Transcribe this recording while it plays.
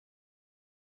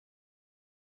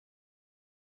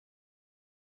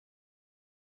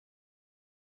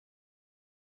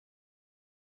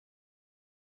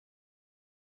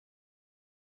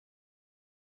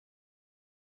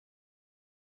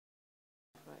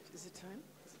Is it time?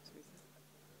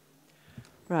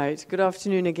 Right, good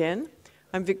afternoon again.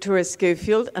 I'm Victoria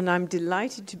Schofield, and I'm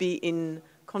delighted to be in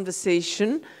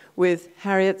conversation with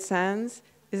Harriet Sands,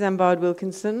 Isambard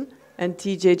Wilkinson, and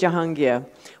TJ Jahangir.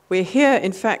 We're here,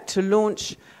 in fact, to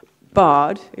launch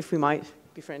Bard, if we might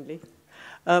be friendly,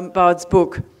 Bard's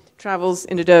book, Travels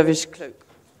in a Derwish Cloak.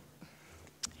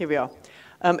 Here we are.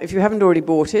 If you haven't already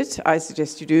bought it, I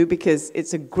suggest you do, because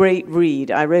it's a great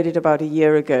read. I read it about a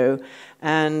year ago,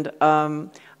 and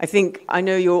I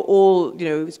know you're all,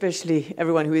 especially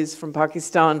everyone who is from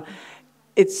Pakistan,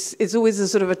 it's always a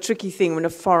sort of a tricky thing when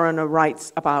a foreigner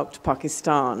writes about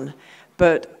Pakistan.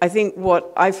 But I think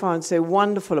what I found so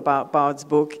wonderful about Bard's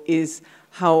book is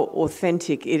how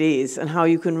authentic it is and how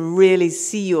you can really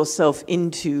see yourself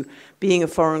into being a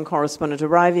foreign correspondent,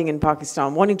 arriving in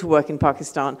Pakistan, wanting to work in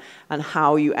Pakistan, and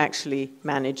how you actually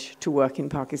manage to work in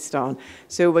Pakistan.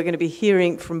 So we're going to be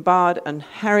hearing from Bard and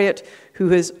Harriet, who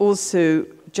has also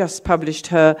just published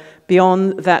her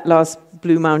Beyond That Last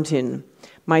Blue Mountain,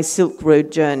 My Silk Road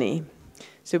Journey.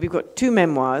 So we've got two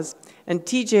memoirs, and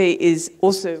TJ is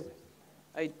also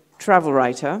a travel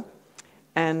writer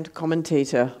and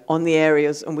commentator on the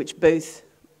areas on which both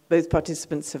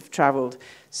participants have traveled.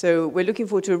 So we're looking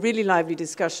forward to a really lively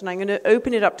discussion. I'm going to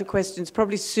open it up to questions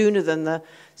probably sooner than the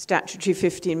statutory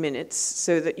 15 minutes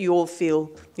so that you all feel,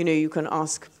 you can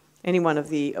ask any one of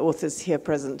the authors here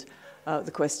present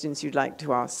the questions you'd like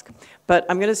to ask. But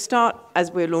I'm going to start,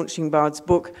 as we're launching Bard's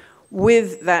book,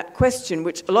 with that question,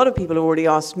 which a lot of people have already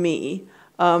asked me,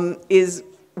 is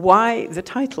why the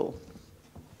title?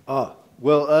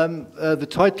 Well, the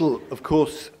title, of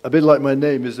course, a bit like my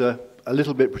name, is a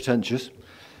little bit pretentious,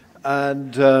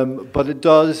 but it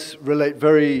does relate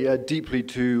very deeply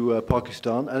to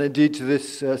Pakistan, and indeed to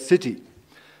this city.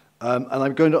 And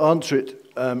I'm going to answer it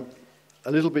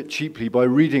a little bit cheaply by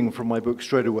reading from my book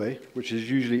straight away, which is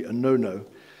usually a no-no.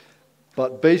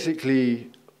 But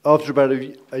basically, after about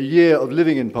a year of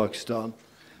living in Pakistan,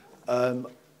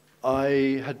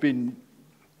 I had been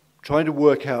trying to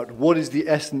work out what is the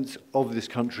essence of this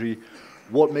country,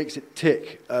 what makes it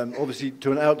tick. Obviously,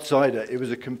 to an outsider, it was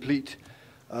a complete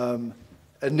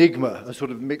enigma, a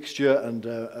sort of mixture and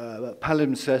a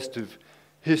palimpsest of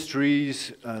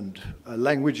histories and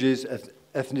languages,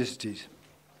 ethnicities.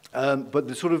 But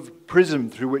the sort of prism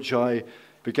through which I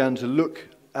began to look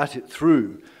at it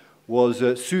through was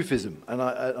Sufism. And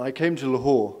I came to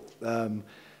Lahore,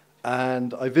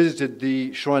 and I visited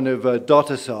the shrine of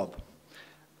Data Sahib.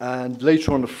 And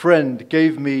later on, a friend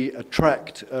gave me a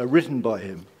tract written by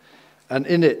him. And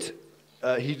in it,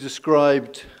 he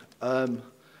described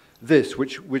this,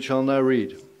 which I'll now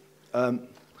read.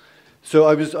 So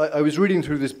I was reading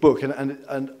through this book,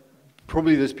 and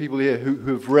probably there's people here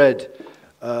who have read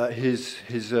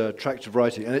his tract of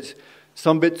writing. And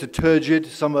some bits are turgid,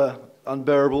 some are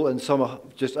unbearable, and some are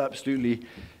just absolutely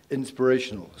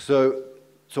inspirational. So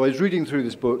I was reading through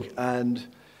this book, and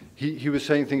he was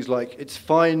saying things like, it's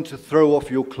fine to throw off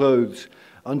your clothes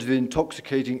under the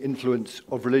intoxicating influence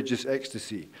of religious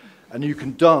ecstasy, and you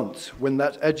can dance when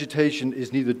that agitation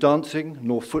is neither dancing,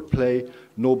 nor footplay,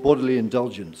 nor bodily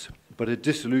indulgence, but a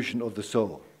dissolution of the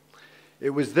soul.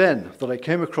 It was then that I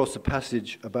came across a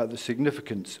passage about the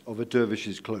significance of a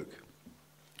dervish's cloak.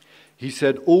 He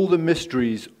said, all the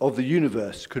mysteries of the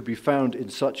universe could be found in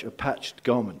such a patched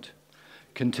garment,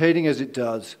 containing as it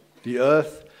does the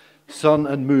earth, sun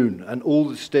and moon, and all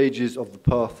the stages of the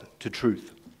path to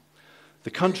truth.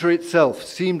 The country itself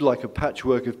seemed like a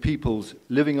patchwork of peoples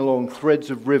living along threads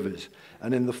of rivers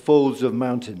and in the folds of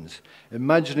mountains,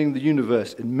 imagining the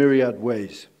universe in myriad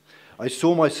ways. I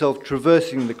saw myself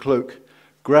traversing the cloak,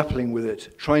 grappling with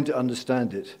it, trying to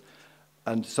understand it,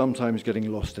 and sometimes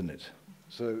getting lost in it.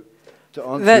 So, to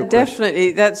answer that your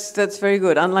definitely, that's very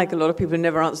good. Unlike a lot of people who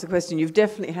never answer the question, you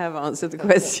definitely have answered the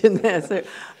question there. So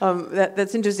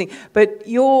that's interesting. But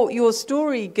your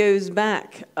story goes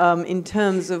back in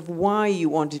terms of why you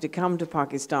wanted to come to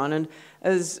Pakistan, and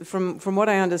as from what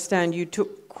I understand, you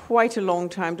took quite a long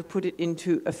time to put it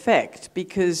into effect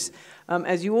because,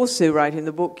 as you also write in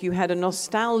the book, you had a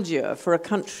nostalgia for a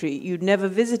country you'd never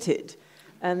visited,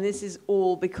 and this is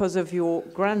all because of your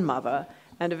grandmother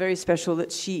and a very special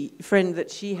friend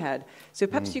that she had. So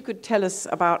perhaps you could tell us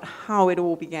about how it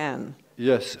all began.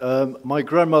 Yes, my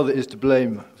grandmother is to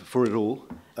blame for it all,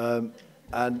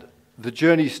 and the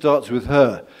journey starts with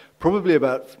her, probably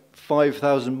about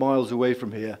 5,000 miles away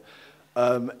from here,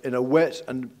 in a wet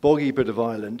and boggy bit of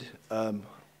island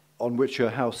on which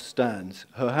her house stands.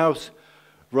 Her house,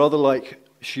 rather like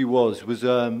she was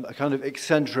a kind of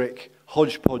eccentric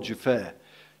hodgepodge affair.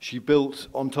 She built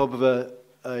on top of a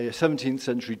 17th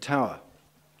century tower,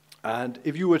 And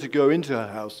if you were to go into her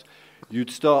house, you'd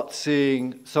start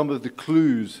seeing some of the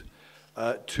clues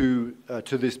to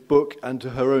this book and to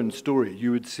her own story.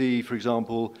 You would see, for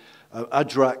example,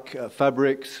 Ajrak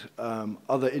fabrics,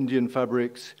 other Indian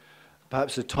fabrics,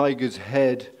 perhaps a tiger's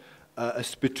head, a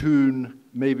spittoon,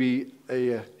 maybe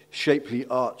a shapely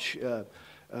arch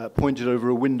pointed over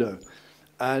a window.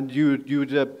 And you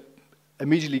would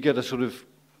immediately get a sort of,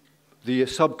 the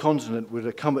subcontinent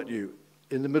would come at you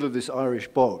in the middle of this Irish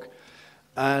bog.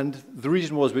 And the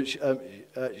reason was, which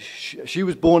she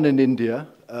was born in India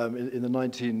in the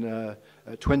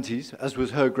 1920s, as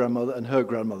was her grandmother and her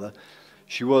grandmother.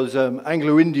 She was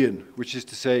Anglo-Indian, which is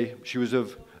to say she was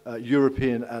of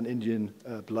European and Indian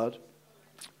blood.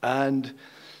 And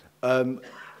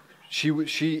if you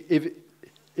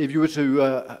were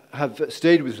to have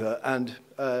stayed with her, and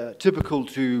typical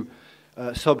to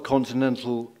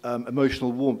subcontinental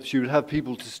emotional warmth, she would have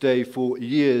people to stay for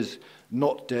years,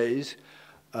 not days.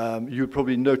 You would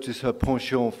probably notice her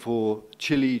penchant for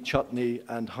chili, chutney,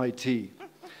 and high tea.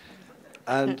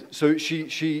 And so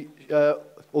she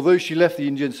although she left the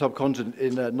Indian subcontinent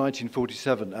in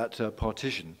 1947 at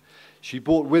partition, she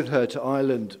brought with her to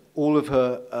Ireland all of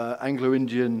her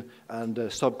Anglo-Indian and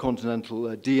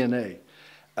subcontinental DNA.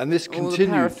 And this continued. All the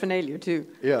paraphernalia too.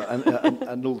 Yeah,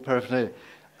 and all the paraphernalia.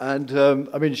 And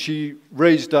I mean, she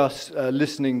raised us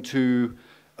listening to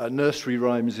nursery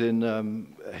rhymes in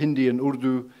Hindi and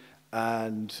Urdu,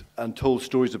 and told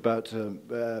stories about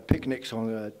picnics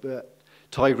on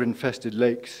tiger-infested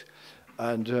lakes,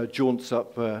 and jaunts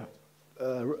up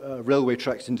railway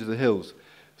tracks into the hills.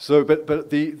 So, but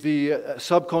the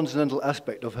subcontinental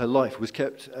aspect of her life was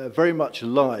kept very much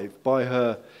alive by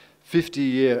her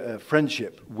 50-year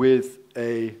friendship with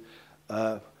a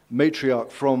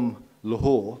matriarch from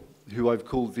Lahore, who I've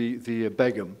called the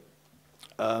Begum.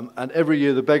 And every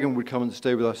year the Begum would come and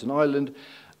stay with us in Ireland,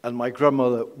 and my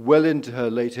grandmother, well into her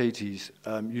late 80s,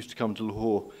 used to come to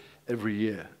Lahore every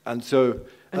year. And so...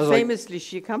 And famously,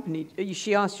 she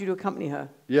asked you to accompany her.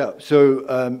 Yeah, so,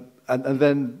 and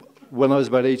then when I was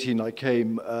about 18, I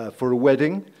came for a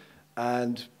wedding,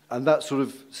 and that sort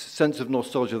of sense of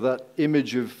nostalgia, that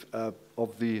image of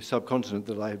the subcontinent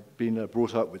that I had been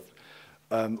brought up with,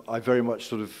 I very much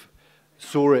sort of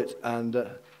saw it and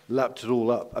lapped it all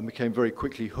up and became very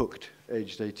quickly hooked,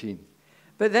 aged 18.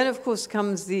 But then, of course,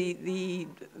 comes the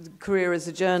career as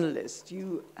a journalist.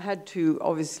 You had to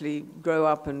obviously grow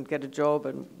up and get a job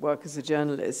and work as a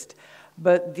journalist.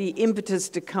 But the impetus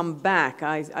to come back,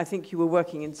 I think you were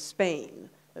working in Spain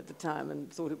at the time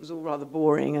and thought it was all rather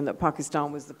boring and that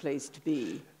Pakistan was the place to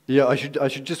be. Yeah, I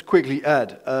should just quickly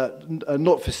add,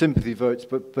 not for sympathy votes,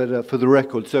 but for the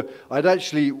record. So I'd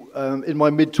actually, in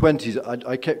my mid-20s,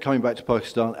 I kept coming back to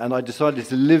Pakistan, and I decided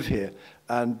to live here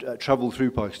and travel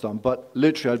through Pakistan. But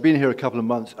literally, I'd been here a couple of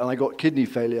months, and I got kidney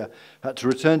failure, had to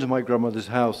return to my grandmother's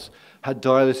house, had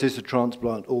dialysis, a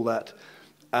transplant, all that.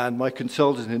 And my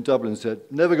consultant in Dublin said,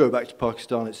 never go back to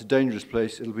Pakistan, it's a dangerous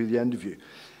place, it'll be the end of you.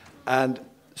 And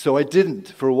so I didn't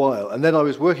for a while. And then I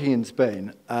was working in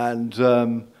Spain, and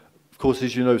of course,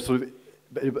 as you know, sort of,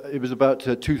 it was about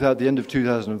the end of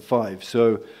 2005,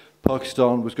 so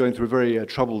Pakistan was going through a very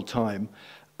troubled time,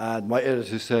 and my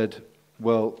editor said,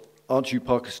 well, aren't you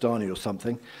Pakistani or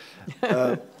something?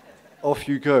 Off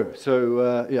you go.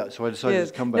 So, yeah, so I decided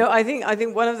to come back. No, I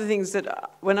think one of the things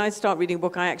that, when I start reading a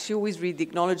book, I actually always read the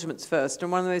acknowledgements first,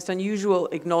 and one of the most unusual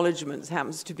acknowledgements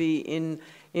happens to be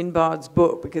in Bard's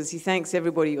book, because he thanks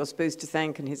everybody you're supposed to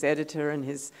thank, and his editor and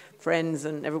his friends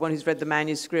and everyone who's read the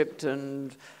manuscript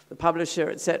and the publisher,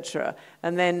 etc.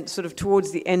 And then sort of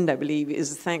towards the end, I believe,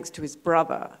 is a thanks to his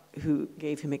brother who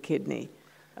gave him a kidney.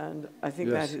 And I think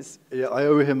that is... Yeah, I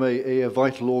owe him a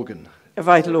vital organ. A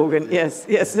vital organ, yes,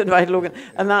 a vital organ.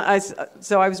 And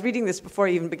so I was reading this before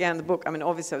I even began the book. I mean,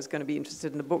 obviously I was going to be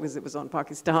interested in the book as it was on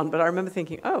Pakistan, but I remember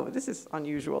thinking, oh, this is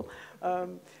unusual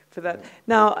for that.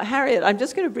 Now, Harriet, I'm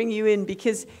just going to bring you in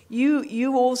because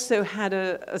you also had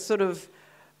a sort of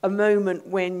a moment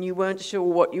when you weren't sure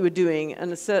what you were doing,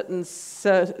 and a certain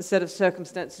set of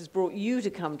circumstances brought you to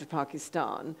come to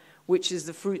Pakistan, which is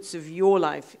the fruits of your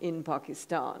life in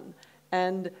Pakistan.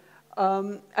 And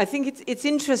I think it's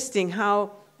interesting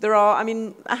how there are, I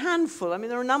mean, a handful, I mean,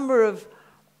 there are a number of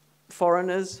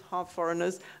foreigners, half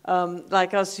foreigners,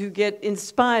 like us who get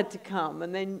inspired to come,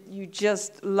 and then you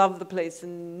just love the place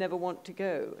and never want to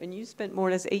go. And you spent more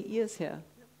or less 8 years here.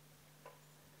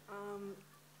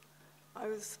 I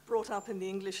was brought up in the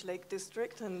English Lake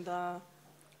District, and I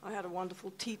had a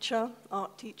wonderful teacher,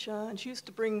 art teacher, and she used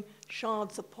to bring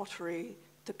shards of pottery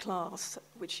to class,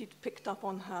 which she'd picked up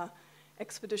on her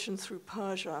expedition through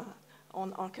Persia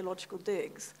on archaeological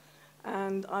digs.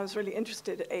 And I was really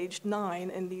interested at age 9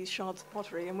 in these shards of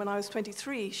pottery. And when I was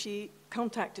 23, she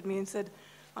contacted me and said,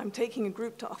 I'm taking a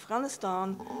group to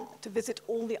Afghanistan to visit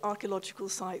all the archaeological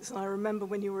sites. And I remember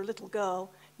when you were a little girl,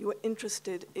 you were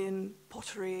interested in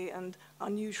pottery and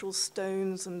unusual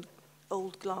stones and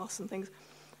old glass and things.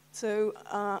 So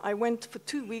I went for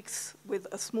 2 weeks with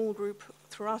a small group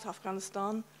throughout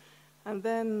Afghanistan. And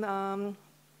then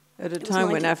at a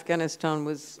time when Afghanistan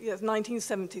was... Yes,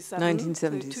 1977. 1970s, so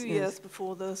 2 yes. years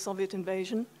before the Soviet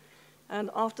invasion. And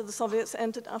after the Soviets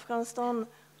entered Afghanistan,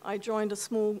 I joined a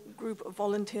small group of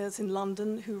volunteers in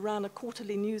London who ran a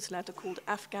quarterly newsletter called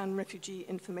Afghan Refugee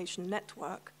Information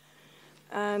Network.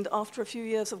 And after a few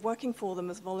years of working for them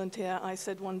as a volunteer, I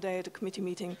said one day at a committee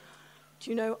meeting,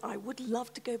 do you know, I would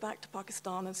love to go back to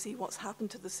Pakistan and see what's happened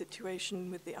to the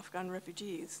situation with the Afghan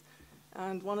refugees.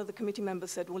 And one of the committee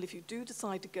members said, well, if you do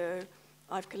decide to go,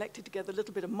 I've collected together a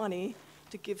little bit of money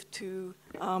to give to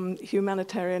a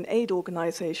humanitarian aid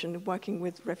organization working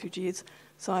with refugees.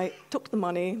 So I took the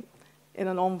money in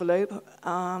an envelope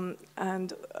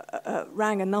and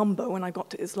rang a number when I got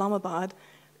to Islamabad.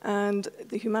 And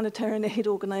the humanitarian aid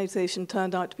organization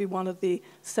turned out to be one of the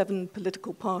 7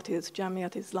 political parties,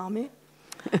 Jamiat Islami.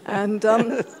 And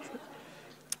the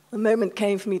moment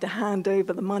came for me to hand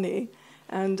over the money.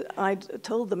 And I'd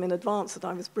told them in advance that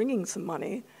I was bringing some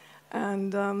money.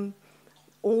 And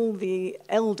all the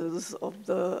elders of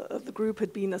the group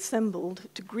had been assembled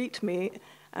to greet me.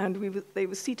 And they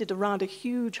were seated around a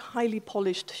huge, highly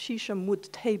polished shisha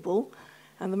wood table.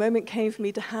 And the moment came for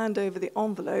me to hand over the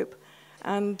envelope.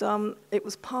 And it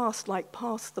was passed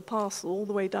the parcel all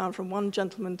the way down from one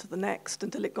gentleman to the next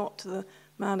until it got to the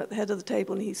man at the head of the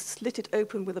table, and he slit it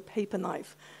open with a paper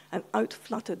knife, and out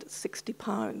fluttered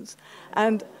 £60.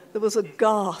 And there was a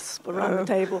gasp around the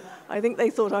table. I think they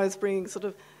thought I was bringing sort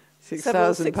of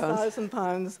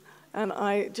 £6,000. And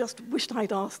I just wished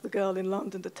I'd asked the girl in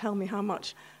London to tell me how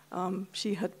much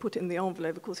she had put in the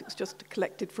envelope. Of course, it was just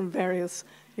collected from various,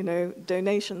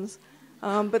 donations.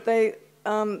 But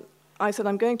I said,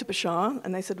 I'm going to Peshawar.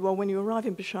 And they said, well, when you arrive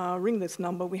in Peshawar, ring this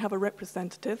number. We have a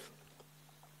representative.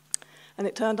 And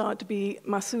it turned out to be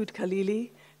Masood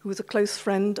Khalili, who was a close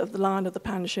friend of the Lion of the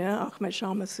Panjshir, Ahmed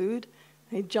Shah Massoud.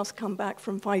 He'd just come back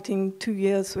from fighting 2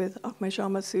 years with Ahmed Shah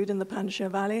Massoud in the Panjshir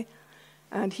Valley.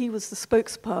 And he was the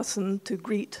spokesperson to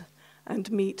greet and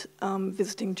meet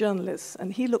visiting journalists.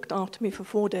 And he looked after me for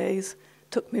 4 days,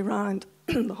 took me around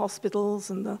the hospitals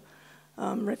and the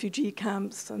refugee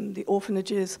camps and the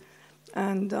orphanages.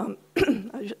 And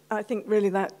I think really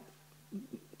that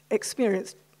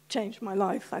experience changed my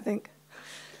life, I think.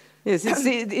 Yes,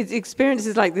 it's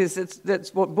experiences like this,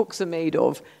 that's what books are made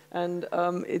of. And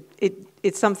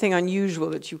it's something unusual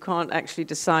that you can't actually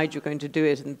decide you're going to do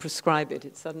it and prescribe it.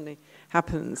 It suddenly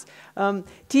happens.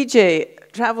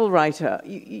 TJ, travel writer,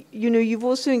 you've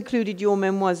also included your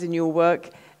memoirs in your work,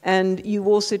 and you've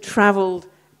also traveled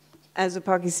as a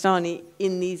Pakistani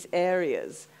in these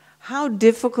areas. How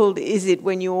difficult is it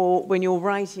when you're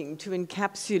writing to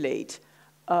encapsulate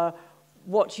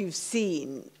what you've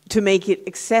seen, to make it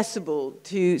accessible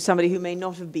to somebody who may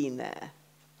not have been there?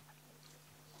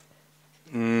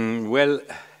 Well,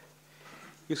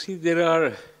 you see, there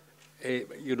are,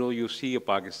 you see a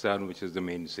Pakistan which is the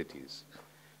main cities.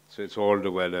 So it's all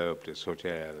developed, it's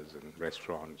hotels and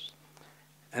restaurants.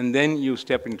 And then you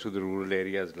step into the rural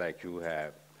areas like you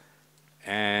have,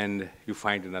 and you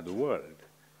find another world.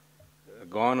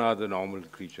 Gone are the normal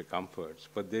creature comforts,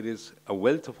 but there is a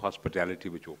wealth of hospitality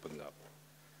which opens up.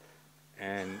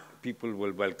 And people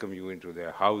will welcome you into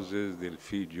their houses, they'll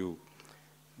feed you,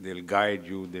 they'll guide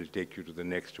you, they'll take you to the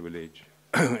next village,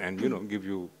 and give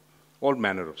you all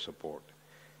manner of support.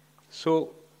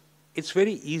 So it's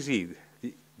very easy.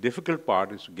 The difficult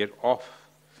part is to get off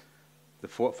the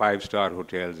 5-star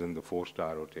hotels and the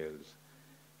 4-star hotels,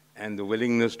 and the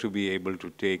willingness to be able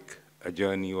to take a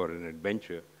journey or an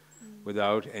adventure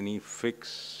without any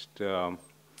fixed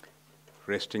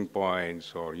resting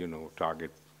points or,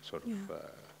 target sort of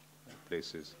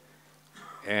places.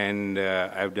 And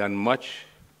I've done much,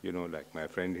 like my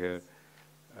friend here,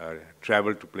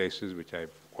 traveled to places which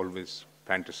I've always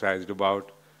fantasized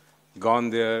about, gone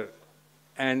there,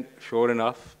 and sure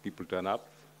enough, people turn up,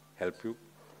 help you,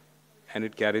 and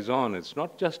it carries on. It's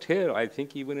not just here. I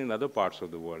think even in other parts of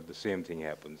the world, the same thing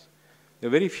happens. There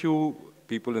are very few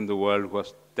people in the world who are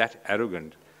that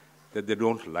arrogant that they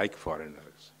don't like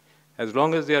foreigners. As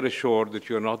long as they are assured that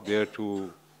you're not there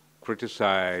to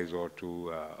criticize or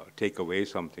to take away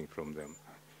something from them,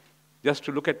 just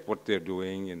to look at what they're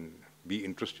doing and be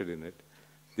interested in it,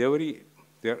 they'll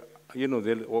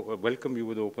welcome you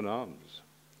with open arms.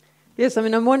 Yes, I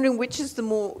mean, I'm wondering which is the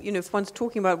more, you know, if one's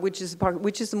talking about which is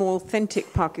the more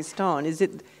authentic Pakistan? Is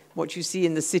it what you see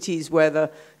in the cities where the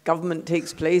government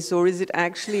takes place, or is it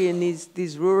actually in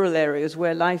these rural areas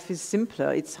where life is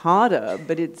simpler? It's harder,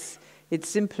 but it's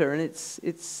simpler and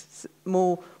it's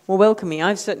more welcoming.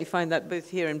 I certainly find that both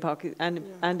here in Pakistan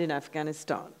and in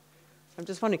Afghanistan. I'm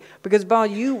just wondering, because Bar,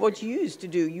 what you used to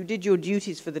do, you did your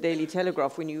duties for the Daily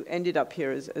Telegraph when you ended up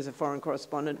here as a foreign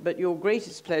correspondent, but your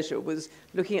greatest pleasure was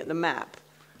looking at the map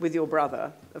with your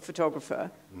brother, a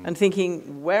photographer, and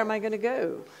thinking, where am I going to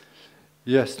go?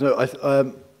 Yes, no,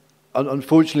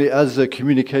 unfortunately, as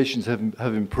communications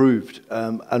have improved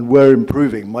and were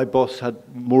improving, my boss had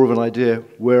more of an idea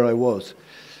where I was.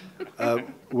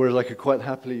 Whereas I could quite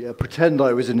happily pretend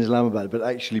I was in Islamabad, but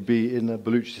actually be in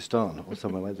Baluchistan or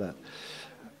somewhere like that.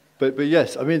 But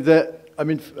yes, I mean,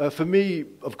 for me,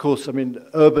 of course, I mean,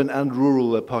 urban and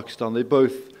rural Pakistan, they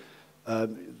both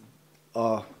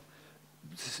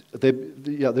they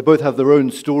both have their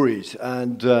own stories,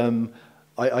 and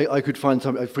I could find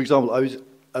some. For example, I was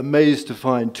amazed to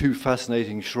find two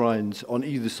fascinating shrines on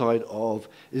either side of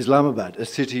Islamabad, a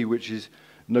city which is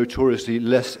notoriously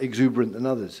less exuberant than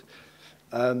others.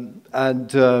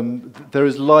 There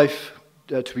is life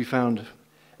to be found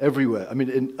everywhere. I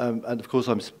mean, and of course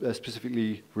I'm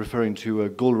specifically referring to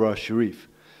Gulrah Sharif,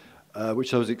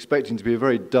 which I was expecting to be a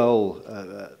very dull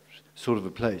sort of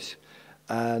a place.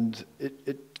 And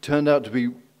it turned out to be,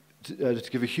 to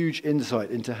give a huge insight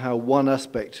into how one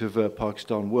aspect of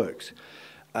Pakistan works.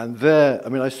 And there, I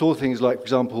mean, I saw things like, for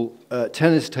example,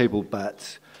 tennis table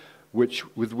bats,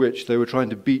 with which they were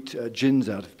trying to beat jinns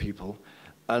out of people.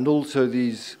 And also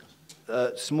these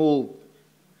small,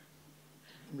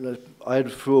 I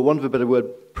had, for want of a better word,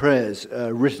 prayers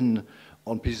written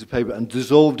on pieces of paper and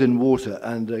dissolved in water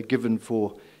and given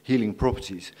for healing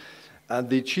properties. And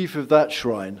the chief of that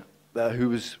shrine, who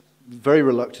was very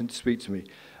reluctant to speak to me,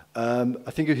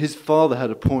 I think his father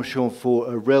had a penchant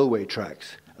for railway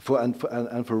tracks and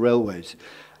for railways.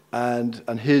 And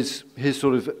his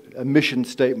sort of mission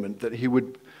statement that he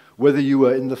would, whether you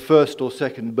were in the first or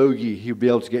second bogie, he would be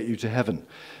able to get you to heaven.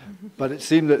 But it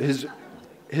seemed that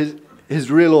his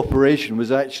real operation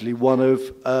was actually one of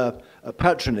a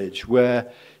patronage, where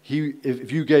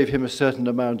if you gave him a certain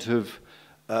amount of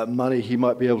money, he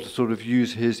might be able to sort of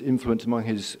use his influence among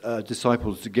his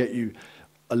disciples to get you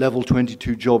a level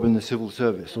 22 job in the civil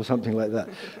service or something like that.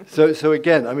 So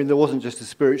again, I mean, there wasn't just a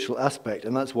spiritual aspect,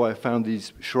 and that's why I found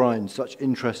these shrines such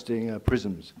interesting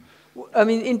prisms. I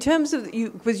mean, in terms of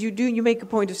because you make a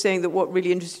point of saying that what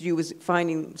really interested you was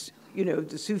finding, you know,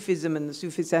 the Sufism and the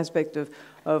Sufist aspect of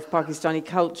Pakistani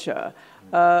culture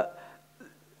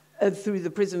through the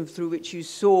prism through which you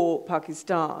saw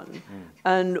Pakistan,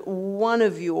 and one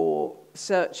of your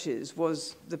searches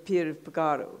was the Pir of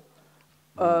Pagaro.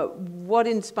 What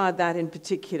inspired that in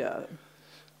particular?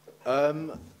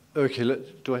 Okay,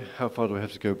 how far do I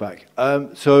have to go back?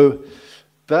 So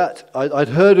that I'd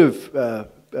heard of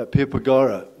Pir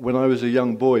Pagara when I was a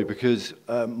young boy, because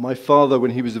my father,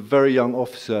 when he was a very young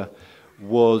officer,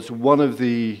 was one of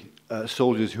the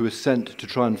soldiers who was sent to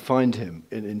try and find him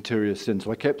in interior Sindh.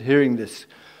 So I kept hearing this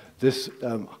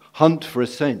hunt for a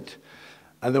saint.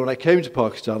 And then when I came to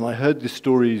Pakistan, I heard the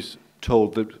stories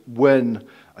told that when,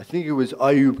 I think it was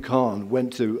Ayub Khan,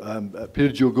 went to Pir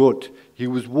Jogot, he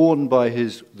was warned by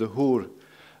the Hur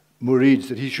Murids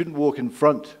that he shouldn't walk in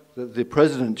front, that the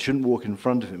president shouldn't walk in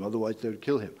front of him, otherwise they would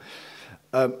kill him.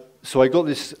 So I got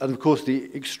this, and of course the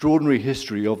extraordinary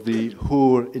history of the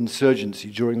Hur insurgency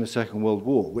during the Second World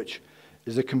War, which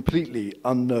is a completely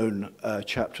unknown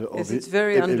chapter of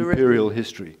imperial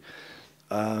history.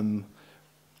 When,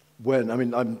 I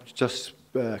mean, I'm just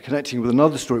connecting with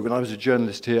another story. When I was a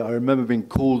journalist here, I remember being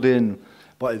called in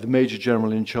by the Major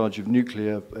General in charge of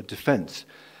nuclear defense.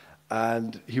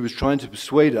 And he was trying to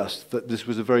persuade us that this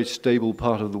was a very stable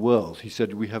part of the world. He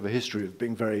said, we have a history of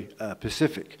being very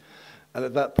pacific. And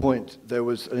at that point, there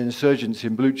was an insurgency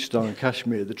in Baluchistan and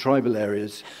Kashmir, the tribal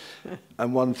areas,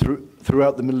 and one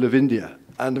throughout the middle of India.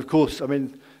 And of course, I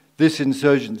mean, this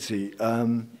insurgency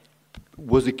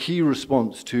was a key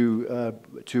response to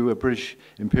British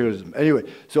imperialism. Anyway,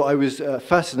 so I was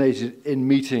fascinated in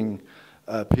meeting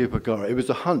Pir Pagara. It was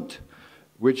a hunt,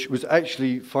 which was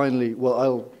actually finally, well,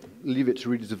 I'll leave it to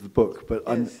readers of the book, but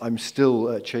yes. I'm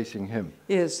still chasing him.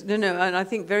 Yes, no, and I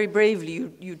think very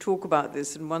bravely you talk about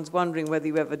this, and one's wondering whether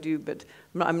you ever do, but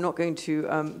I'm not going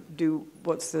to do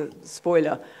what's the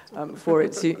spoiler for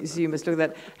it, so you must look at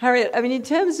that. Harriet, I mean, in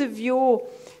terms of your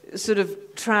sort of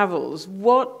travels,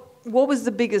 what was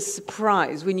the biggest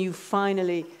surprise when you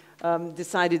finally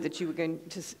decided that you were going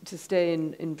to stay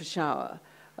in Peshawar?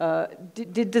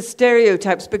 did the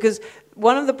stereotypes, because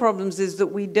one of the problems is that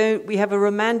we have a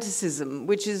romanticism,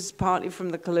 which is partly from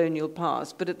the colonial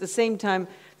past, but at the same time,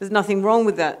 there's nothing wrong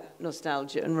with that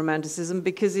nostalgia and romanticism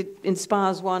because it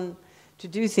inspires one to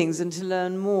do things and to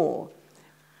learn more.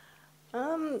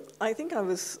 I think I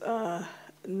was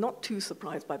not too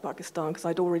surprised by Pakistan because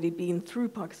I'd already been through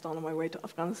Pakistan on my way to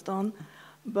Afghanistan,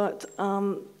 but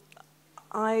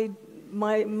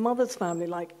my mother's family,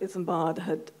 like Isambard,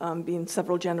 had been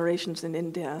several generations in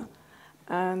India,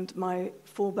 and my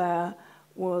forebear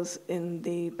was in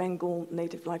the Bengal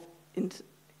Native Life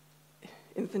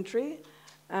Infantry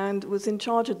and was in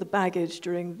charge of the baggage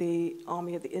during the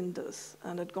Army of the Indus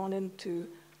and had gone into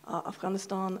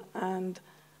Afghanistan and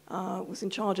was in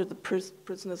charge of the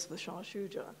prisoners for Shah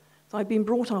Shuja. So I'd been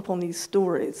brought up on these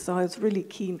stories, so I was really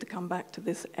keen to come back to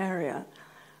this area.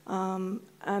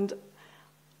 And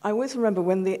I always remember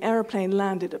when the aeroplane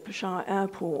landed at Peshawar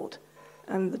Airport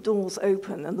and the doors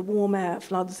open and the warm air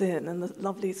floods in and the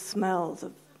lovely smells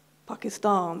of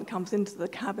Pakistan comes into the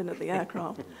cabin of the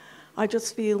aircraft, I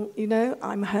just feel, you know,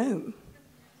 I'm home.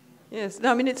 Yes,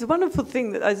 no, I mean, it's a wonderful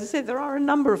thing that, as I said, there are a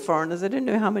number of foreigners. I don't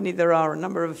know how many there are, a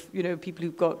number of, you know, people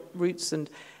who've got roots and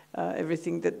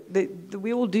everything that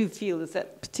we all do feel there's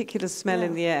that particular smell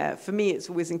in the air. For me, it's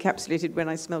always encapsulated when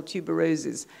I smell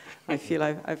tuberoses. I feel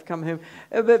I've come home.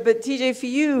 But TJ, for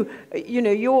you, you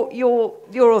know,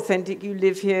 you're authentic. You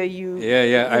live here.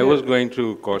 Yeah. I was going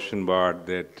to caution Bard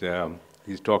that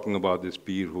he's talking about this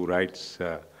peer who writes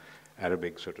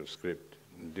Arabic sort of script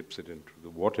and dips it into the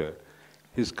water.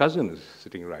 His cousin is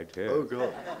sitting right here. Oh,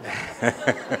 God.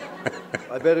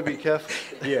 I better be careful.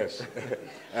 Yes.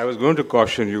 I was going to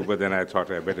caution you, but then I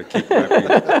thought I better keep my peace.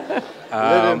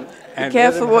 Be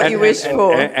careful what you wish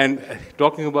for. And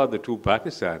talking about the two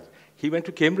Pakistans, he went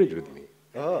to Cambridge with me.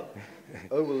 Oh,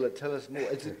 well, tell us more.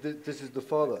 This is the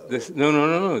father?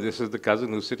 No. This is the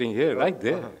cousin who's sitting here, right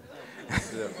there.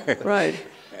 Yeah. Right.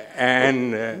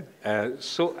 And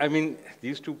so, I mean,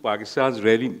 these two Pakistans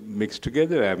really mix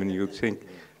together. I mean, you think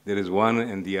there is one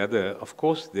and the other. Of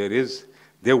course, there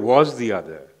was the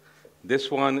other. This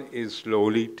one is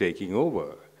slowly taking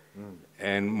over.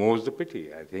 And more's the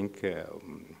pity. I think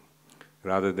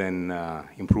rather than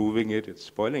improving it, it's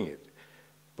spoiling it.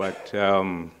 But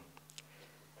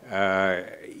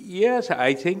yes,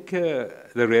 I think the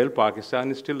real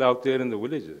Pakistan is still out there in the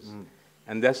villages.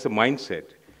 And that's the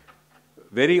mindset.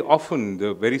 Very often,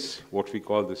 what we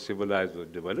call the civilized or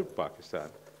developed Pakistan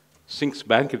sinks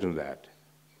back into that,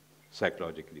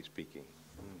 psychologically speaking,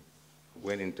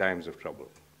 when in times of trouble.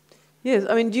 Yes,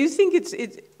 I mean, do you think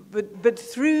but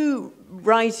through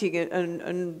writing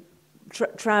and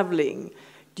traveling,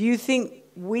 do you think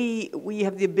we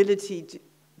have the ability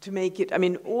to make it? I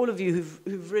mean, all of you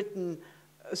who've written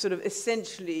sort of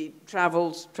essentially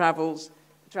travel,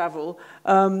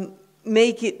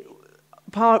 make it.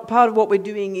 Part of what we're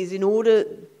doing is in order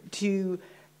to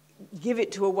give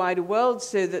it to a wider world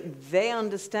so that they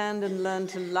understand and learn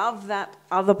to love that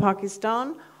other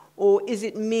Pakistan, or is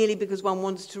it merely because one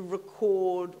wants to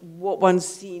record what one's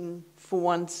seen for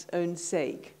one's own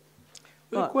sake?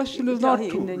 Well, the question is not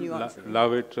to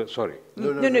love it. Sorry.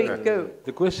 No, go.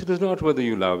 The question is not whether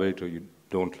you love it or you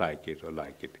don't like it or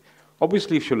like it.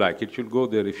 Obviously, if you like it, you'll go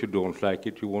there. If you don't like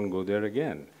it, you won't go there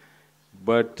again.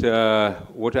 But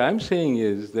what I'm saying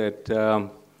is that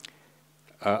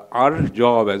our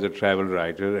job as a travel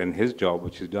writer and his job,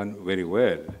 which is done very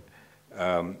well,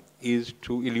 is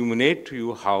to illuminate to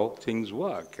you how things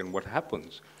work and what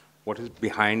happens, what is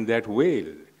behind that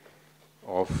veil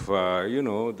of, you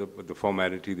know, the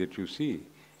formality that you see.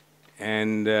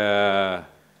 And that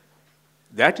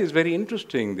is very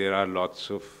interesting. There are lots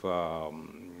of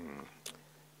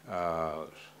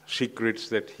secrets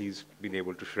that he's been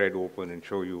able to shred open and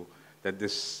show you that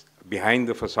this, behind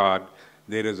the facade,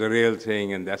 there is a real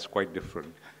thing, and that's quite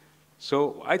different.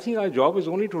 So I think our job is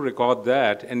only to record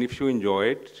that, and if you enjoy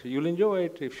it, you'll enjoy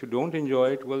it. If you don't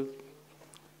enjoy it, well,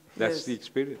 that's the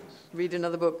experience. Read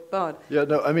another book, Bard. Yeah,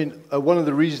 no, I mean, one of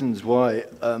the reasons why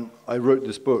I wrote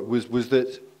this book was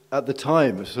that at the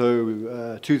time,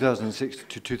 so 2006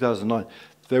 to 2009,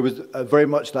 there was very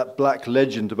much that black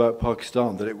legend about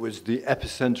Pakistan, that it was the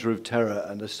epicenter of terror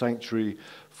and a sanctuary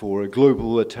for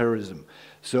global terrorism.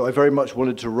 So I very much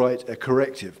wanted to write a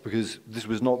corrective, because this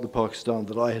was not the Pakistan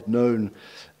that I had known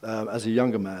as a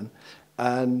younger man.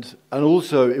 And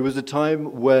also, it was a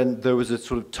time when there was a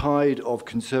sort of tide of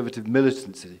conservative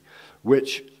militancy,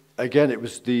 which, again, it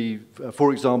was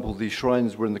for example, the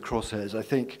shrines were in the crosshairs. I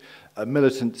think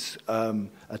militants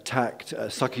attacked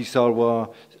Sakhi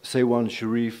Sarwar, Sewan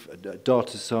Sharif,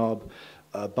 Data Saab,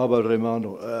 Baba Rehman,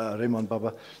 or Rehman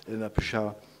Baba in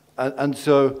Peshawar. And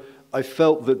so I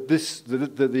felt that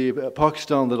the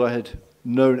Pakistan that I had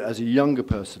known as a younger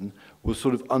person was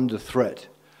sort of under threat.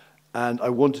 And I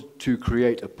wanted to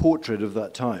create a portrait of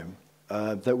that time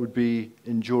that would be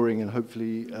enduring and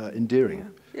hopefully endearing. Yeah.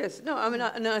 Yes, no, I mean,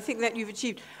 I think that you've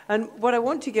achieved. And what I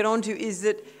want to get onto is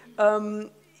that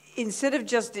instead of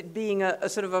just it being a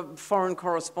sort of a foreign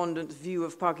correspondent's view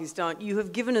of Pakistan, you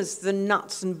have given us the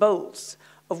nuts and bolts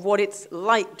of what it's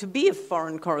like to be a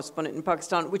foreign correspondent in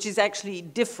Pakistan, which is actually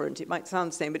different. It might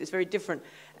sound the same, but it's very different.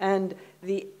 And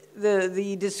the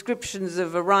descriptions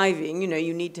of arriving, you know,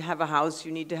 you need to have a house,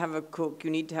 you need to have a cook, you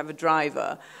need to have a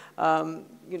driver.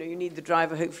 You know, you need the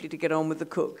driver, hopefully, to get on with the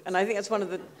cook. And I think that's one of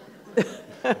the...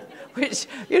 which,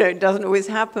 you know, doesn't always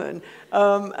happen.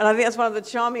 And I think that's one of the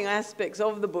charming aspects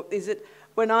of the book, is that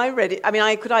when I read it, I mean,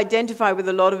 I could identify with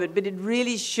a lot of it, but it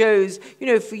really shows, you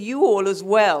know, for you all as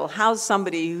well, how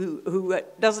somebody who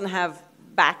doesn't have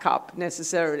backup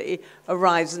necessarily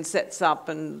arrives and sets up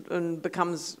and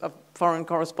becomes a foreign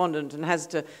correspondent and has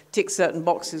to tick certain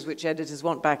boxes which editors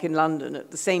want back in London at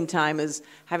the same time as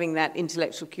having that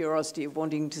intellectual curiosity of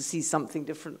wanting to see something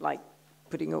different, like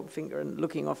putting your finger and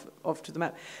looking off to the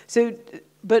map. So,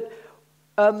 but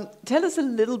tell us a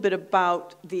little bit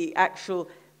about the actual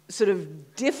sort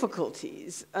of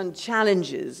difficulties and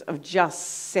challenges of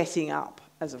just setting up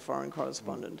as a foreign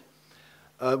correspondent.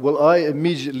 Well, I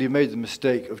immediately made the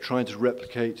mistake of trying to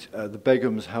replicate the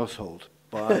Begum's household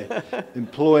by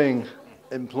employing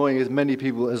as many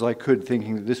people as I could,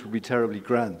 thinking that this would be terribly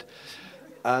grand.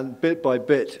 And bit by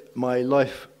bit, my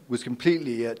life was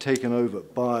completely taken over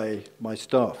by my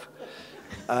staff.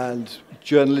 And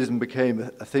journalism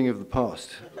became a thing of the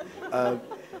past.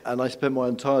 And I spent my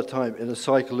entire time in a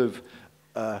cycle of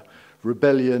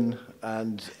rebellion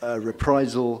and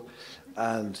reprisal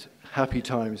and happy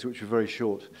times, which were very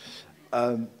short.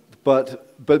 But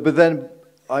then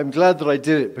I'm glad that I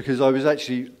did it, because I was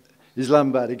actually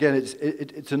Isambard. Again,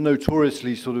 it's a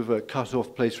notoriously sort of a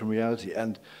cut-off place from reality.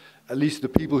 And at least the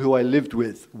people who I lived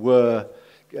with were...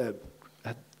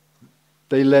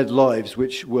 they led lives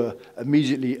which were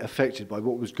immediately affected by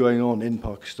what was going on in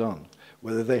Pakistan,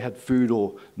 whether they had food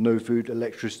or no food,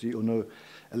 electricity or no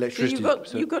electricity.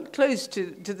 So you got close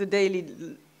to the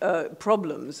daily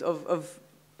problems of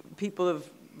people of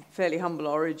fairly humble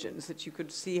origins, that you could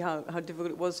see how difficult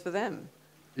it was for them.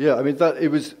 Yeah, I mean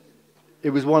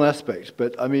it was one aspect,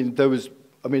 but I mean there was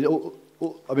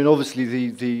obviously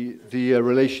the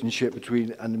relationship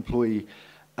between an employee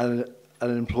and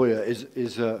an employer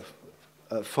is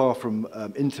far from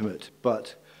intimate,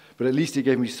 but at least it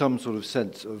gave me some sort of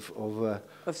sense of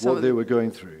what they were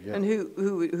going through. Yeah. And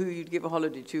who you'd give a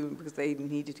holiday to because they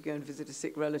needed to go and visit a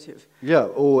sick relative. Yeah,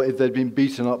 or if they'd been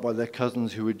beaten up by their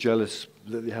cousins who were jealous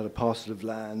that they had a parcel of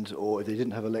land, or if they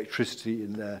didn't have electricity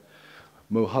in their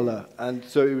mohalla. And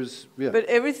so it was, yeah. But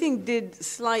everything did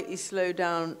slightly slow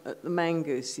down at the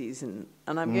mango season,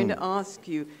 and I'm going to ask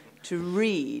you to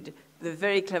read the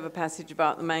very clever passage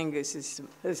about the mango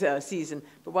season.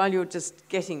 But while you're just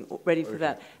getting ready for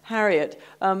that, Harriet,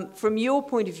 from your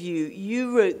point of view,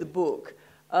 you wrote the book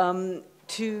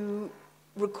to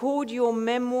record your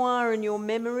memoir and your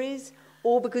memories,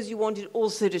 or because you wanted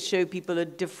also to show people a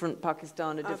different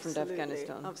Pakistan, a different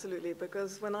Afghanistan? Absolutely,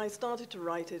 because when I started to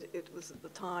write it, it was at the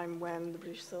time when the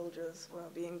British soldiers were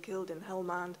being killed in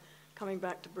Helmand, coming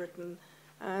back to Britain.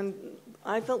 And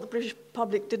I felt the British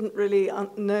public didn't really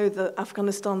know the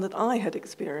Afghanistan that I had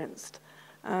experienced.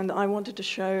 And I wanted to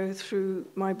show through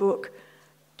my book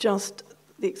just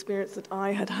the experience that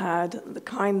I had had, the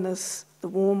kindness, the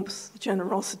warmth, the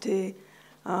generosity,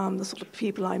 the sort of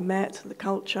people I met, the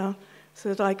culture, so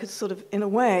that I could sort of, in a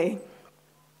way,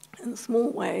 in a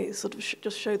small way, sort of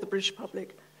just show the British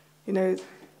public, you know,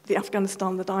 the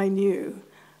Afghanistan that I knew.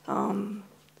 So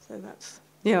that's...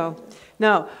 Yeah.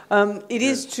 Now, it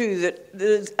is true that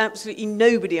there's absolutely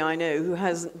nobody I know who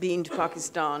hasn't been to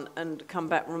Pakistan and come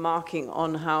back remarking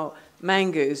on how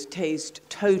mangoes taste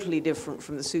totally different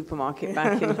from the supermarket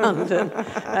back in London.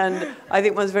 And I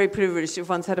think one's very privileged if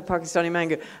one's had a Pakistani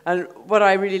mango. And what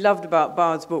I really loved about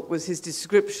Bard's book was his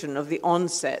description of the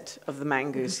onset of the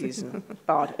mango season.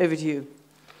 Bard, over to you.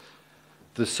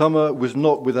 The summer was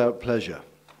not without pleasure.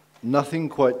 Nothing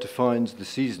quite defines the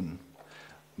season.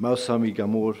 Mausami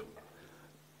Gamor,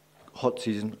 hot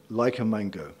season, like a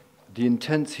mango. The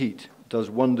intense heat does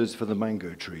wonders for the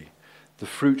mango tree. The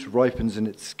fruit ripens in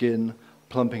its skin,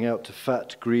 plumping out to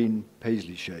fat, green,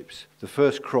 paisley shapes. The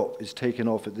first crop is taken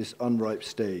off at this unripe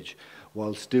stage,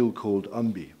 while still called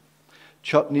umbi.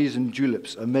 Chutneys and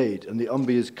juleps are made, and the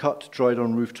umbi is cut, dried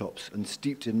on rooftops, and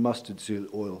steeped in mustard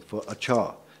oil for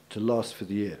achar to last for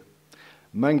the year.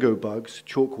 Mango bugs,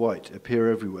 chalk white,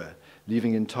 appear everywhere,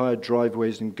 leaving entire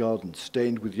driveways and gardens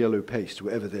stained with yellow paste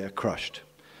wherever they are crushed.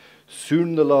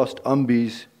 Soon the last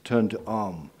umbis turn to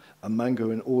arm, a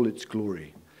mango in all its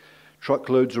glory.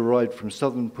 Truckloads arrived from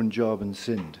southern Punjab and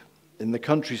Sindh. In the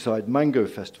countryside, mango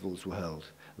festivals were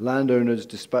held. Landowners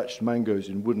dispatched mangoes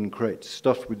in wooden crates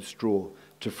stuffed with straw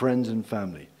to friends and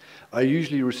family. I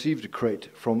usually received a crate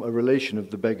from a relation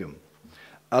of the Begum.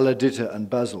 Aladita and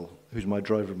Basil, who's my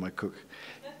driver and my cook,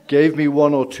 gave me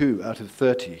 1 or 2 out of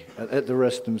 30 and ate the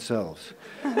rest themselves.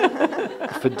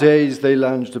 For days they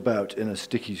lounged about in a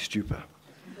sticky stupor.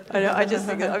 I know, I just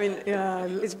think, I mean, yeah,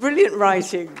 it's brilliant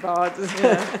writing, Bard.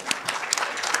 Yeah.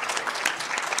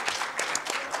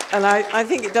 And I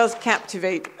think it does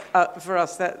captivate for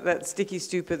us, that sticky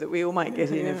stupor that we all might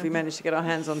get in if we manage to get our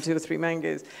hands on 2 or 3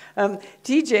 mangoes.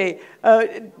 TJ,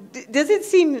 does it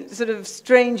seem sort of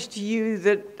strange to you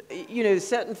that, you know,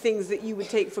 certain things that you would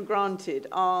take for granted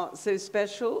are so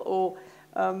special, or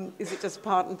is it just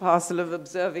part and parcel of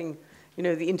observing, you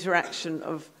know, the interaction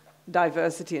of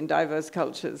diversity and diverse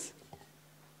cultures?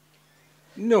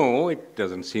 No, it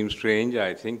doesn't seem strange.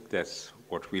 I think that's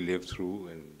what we live through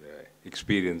and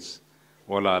experience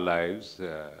all our lives.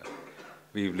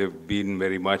 We've been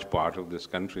very much part of this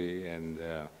country and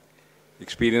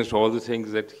experienced all the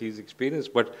things that he's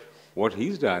experienced. But what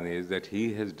he's done is that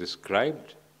he has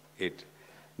described it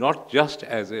not just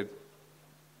as a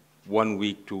 1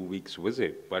 week, 2 weeks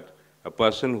visit, but a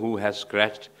person who has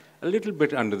scratched a little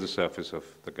bit under the surface of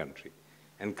the country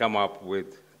and come up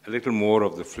with a little more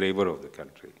of the flavor of the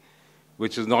country,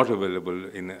 which is not available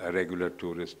in a regular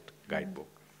tourist guidebook.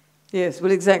 Yes,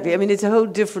 well, exactly. I mean, it's a whole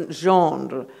different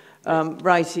genre,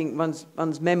 writing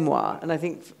one's memoir, and I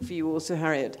think for you also,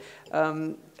 Harriet,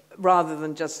 rather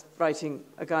than just writing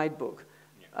a guidebook.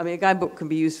 I mean, a guidebook can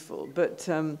be useful, but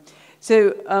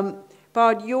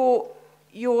Bard, your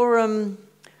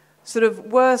sort of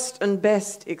worst and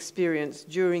best experience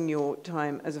during your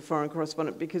time as a foreign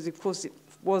correspondent, because of course it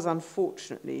was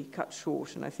unfortunately cut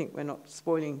short, and I think we're not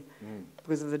spoiling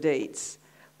because of the dates.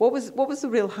 What was the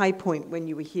real high point when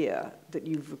you were here that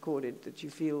you've recorded that you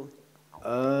feel?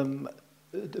 A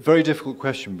very difficult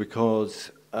question,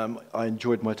 because I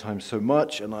enjoyed my time so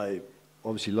much, and I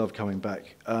obviously love coming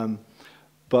back.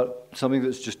 But something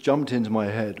that's just jumped into my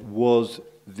head was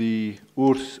the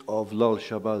Urs of Lal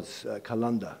Shahbaz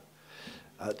Kalanda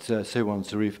at Sewan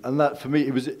Sharif. And that, for me,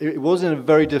 it was in a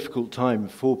very difficult time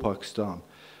for Pakistan.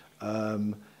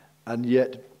 And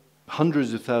yet,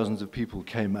 hundreds of thousands of people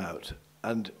came out.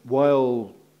 And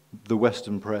while the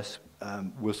Western press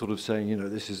were sort of saying, you know,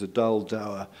 this is a dull,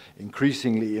 dour,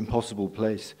 increasingly impossible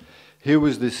place, here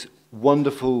was this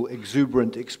wonderful,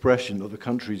 exuberant expression of a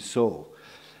country's soul.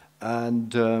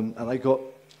 And I got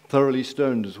thoroughly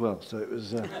stoned as well, so it was...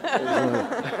 So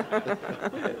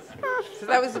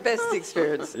that was the best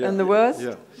experience. Yeah. And the worst?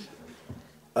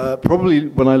 Yeah. Probably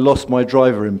when I lost my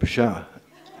driver in Peshawar.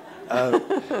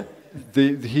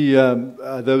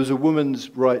 There was a women's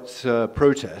rights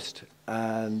protest,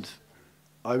 and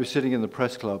I was sitting in the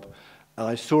press club, and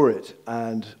I saw it,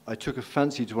 and I took a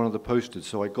fancy to one of the posters,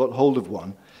 so I got hold of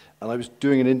one, and I was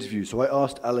doing an interview, so I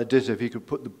asked Aladita if he could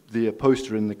put the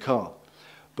poster in the car.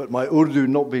 But my Urdu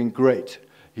not being great,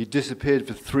 he disappeared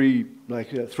for 3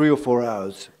 or 4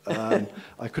 hours.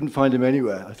 I couldn't find him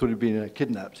anywhere. I thought he'd been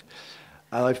kidnapped.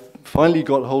 And I finally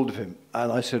got hold of him,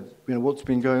 and I said, you know, what's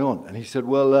been going on? And he said,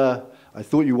 well, I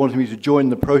thought you wanted me to join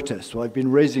the protest, so I've been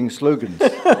raising slogans.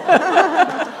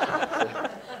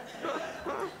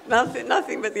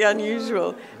 Nothing but the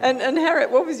unusual. And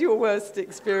Harriet, what was your worst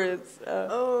experience?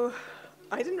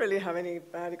 I didn't really have any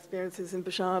bad experiences in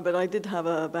Peshawar, but I did have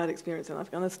a bad experience in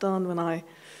Afghanistan when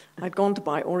I'd gone to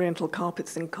buy oriental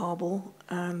carpets in Kabul,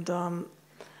 and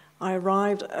I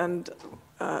arrived, and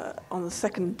on the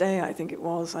second day, I think it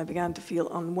was, I began to feel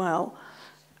unwell,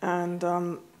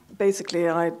 and basically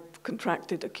I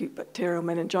contracted acute bacterial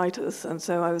meningitis, and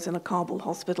so I was in a Kabul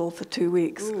hospital for 2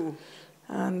 weeks. Ooh.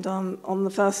 And on the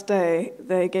first day,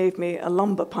 they gave me a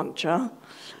lumbar puncture,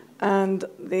 and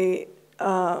the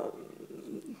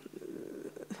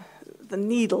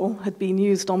needle had been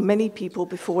used on many people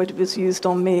before it was used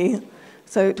on me,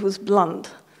 so it was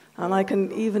blunt. And I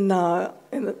can even now,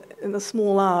 in the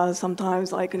small hours,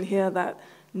 sometimes I can hear that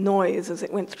noise as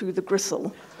it went through the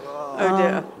gristle. Oh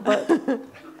dear. But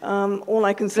all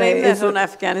I can say Blame is that on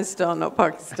Afghanistan, not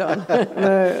Pakistan.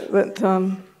 No, but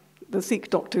the Sikh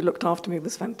doctor who looked after me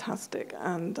was fantastic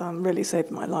and really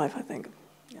saved my life, I think.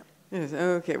 Yeah. Yes,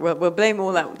 okay, well, we'll blame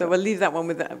all that. We'll leave that one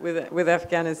with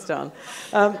Afghanistan.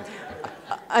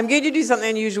 I'm going to do something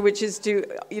unusual, which is to,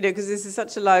 because this is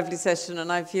such a lively session,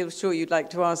 and I feel sure you'd like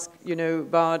to ask,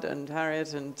 Bard and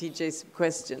Harriet and TJ some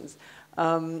questions.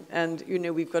 And,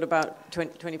 we've got about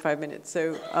 25 minutes.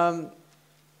 So,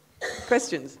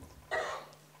 questions?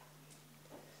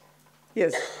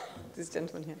 Yes, this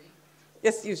gentleman here.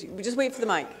 Yes, usually. We just wait for the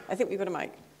mic. I think we've got a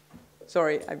mic.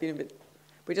 Sorry, I've been a bit...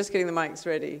 We're just getting the mics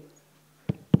ready.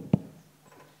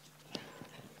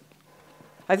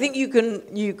 I think you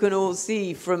can all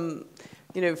see from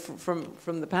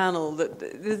the panel that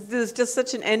there's just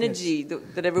such an energy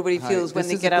that everybody feels when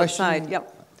they get outside.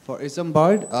 Yep. For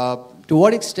Isambard, to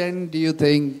what extent do you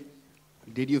think,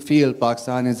 did you feel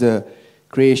Pakistan is a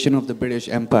creation of the British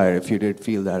Empire, if you did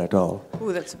feel that at all?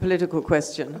 Oh, that's a political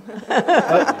question.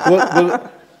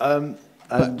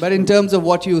 But in terms of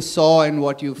what you saw and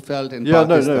what you felt in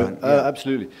Pakistan.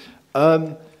 Absolutely.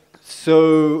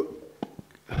 So,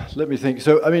 let me think.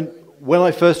 So, I mean, when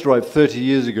I first arrived 30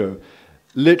 years ago,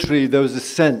 literally there was a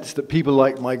sense that people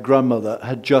like my grandmother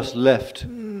had just left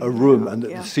a room and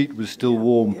that the seat was still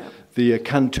warm. Yeah. The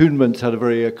cantonments had a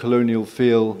very colonial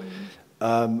feel.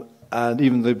 And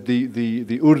even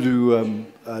the Urdu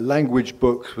language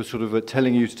books were sort of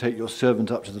telling you to take your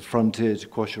servant up to the frontier to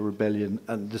quash a rebellion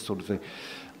and this sort of thing.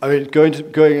 I mean,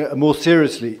 going more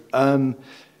seriously, I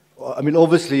mean,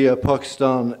 obviously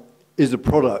Pakistan is a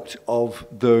product of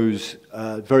those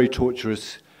very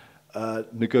torturous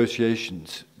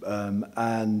negotiations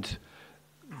and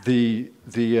the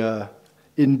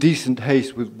indecent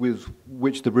haste with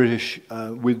which the British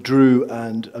withdrew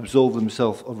and absolved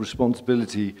themselves of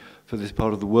responsibility for this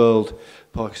part of the world,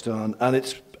 Pakistan, and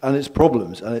its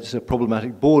problems and its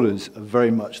problematic borders are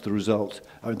very much the result.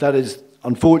 I mean, that is,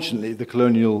 unfortunately, the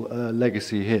colonial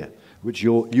legacy here, which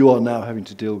you are now having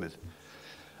to deal with.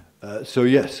 So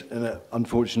yes,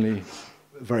 unfortunately,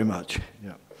 very much.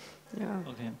 Yeah. Yeah.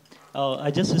 Okay.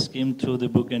 I just skimmed through the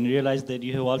book and realized that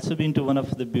you have also been to one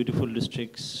of the beautiful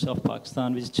districts of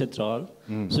Pakistan, which is Chitral.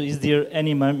 So is there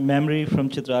any memory from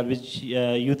Chitral which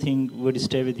you think would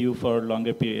stay with you for a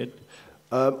longer period?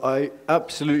 I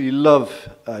absolutely love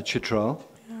Chitral.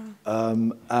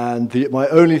 And my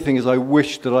only thing is I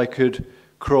wish that I could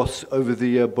cross over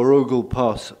the Borogal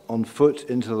Pass on foot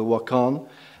into the Wakhan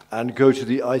and go to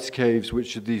the ice caves,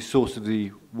 which are the source of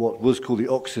what was called the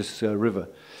Oxus River.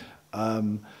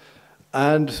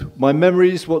 And my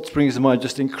memories, what springs to mind,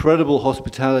 just incredible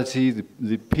hospitality,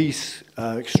 the peace,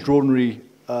 extraordinary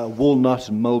walnut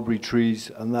and mulberry trees,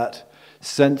 and that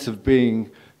sense of being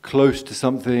close to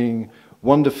something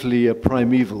wonderfully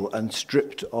primeval and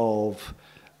stripped of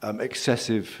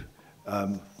excessive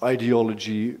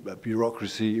ideology,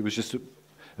 bureaucracy. It was just a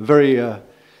very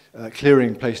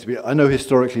clearing place to be. I know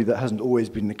historically that hasn't always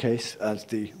been the case, as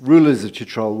the rulers of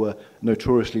Chitral were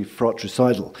notoriously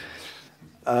fratricidal.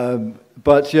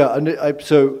 But yeah,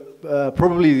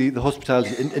 probably the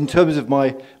hospitality. In terms of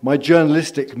my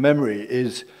journalistic memory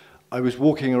is, I was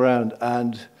walking around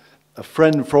and a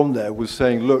friend from there was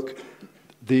saying, look,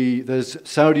 there's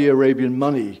Saudi Arabian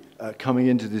money coming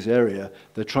into this area.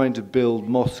 They're trying to build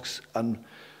mosques and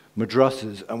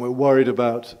madrasas, and we're worried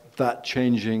about that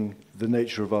changing the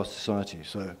nature of our society.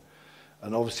 So,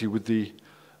 and obviously with the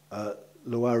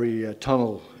Lowari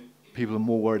tunnel, people are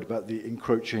more worried about the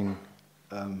encroaching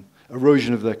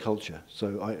erosion of their culture.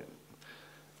 So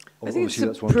I think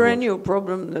it's a perennial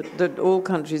problem that all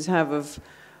countries have of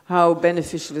how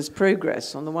beneficial is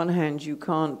progress. On the one hand, you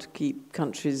can't keep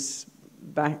countries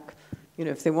back,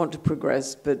 if they want to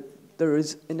progress, but there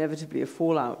is inevitably a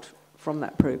fallout from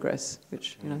that progress,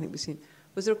 which I think we've seen.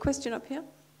 Was there a question up here?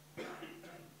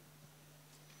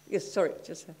 Yes, sorry,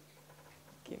 just there.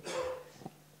 Thank you.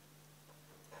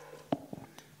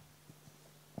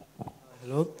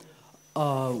 Hello.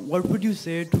 What would you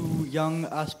say to young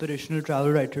aspirational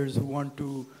travel writers who want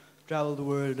to travel the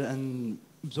world and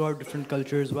absorb different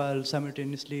cultures while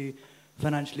simultaneously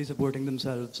financially supporting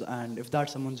themselves? And if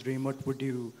that's someone's dream, what would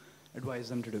you advise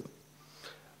them to do?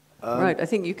 Right, I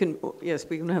think you can, yes,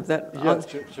 we can have that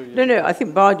answer. Sure, yeah. No, I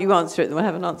think, Bard, you answer it, and we'll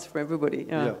have an answer for everybody.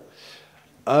 Yeah.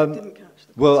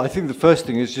 Well, I think the first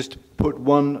thing is just put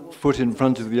one foot in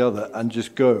front of the other and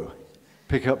just go.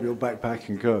 Pick up your backpack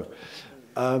and go.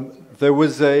 There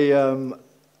was I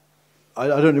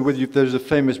don't know whether there's a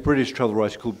famous British travel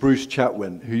writer called Bruce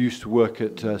Chatwin who used to work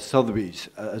at Sotheby's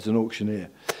as an auctioneer.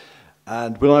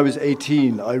 And when I was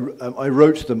 18, I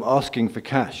wrote them asking for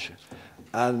cash.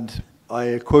 And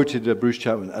I quoted Bruce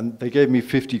Chatwin, and they gave me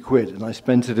 50 quid, and I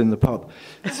spent it in the pub.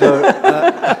 So,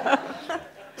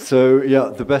 so yeah,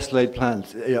 the best laid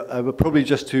plans. Yeah, probably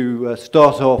just to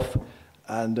start off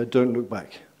and don't look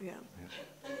back. Yeah.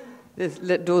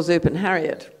 Let doors open.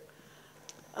 Harriet.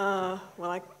 Well,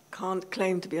 I can't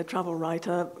claim to be a travel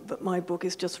writer, but my book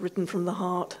is just written from the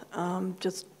heart,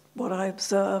 just what I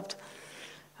observed,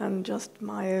 and just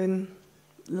my own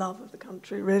love of the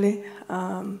country, really.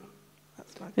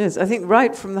 Yes, I think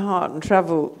write from the heart and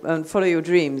travel and follow your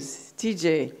dreams.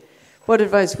 TJ, what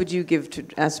advice would you give to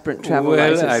aspirant travel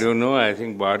writers? Well, I don't know. I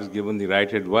think Bart has given the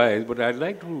right advice, but I'd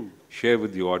like to share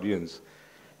with the audience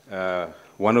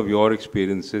one of your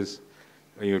experiences.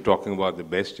 You're talking about the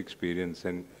best experience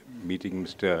and meeting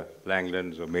Mr.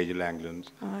 Langlands or Major Langlands,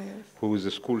 who is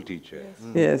a school teacher.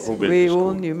 Yes, we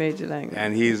all knew Major Langlands.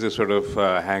 And he's a sort of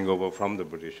hangover from the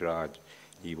British Raj.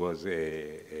 He was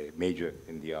a major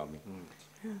in the army.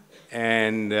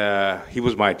 And he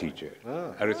was my teacher,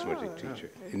 arithmetic teacher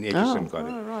in Aitchison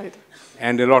College. Right.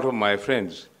 And a lot of my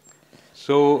friends.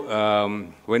 So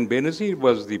when Benazir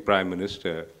was the Prime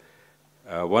Minister,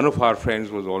 one of our friends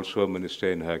was also a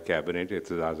minister in her cabinet,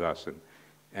 Itazaz Hasan,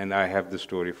 and I have the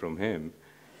story from him,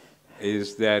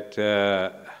 is that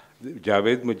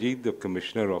Javed Majid, the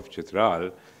commissioner of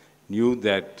Chitral, knew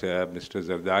that Mr.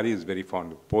 Zardari is very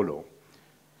fond of polo.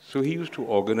 So he used to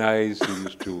organize, he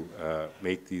used to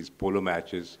make these polo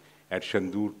matches at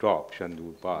Shandur Top,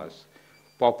 Shandur Pass,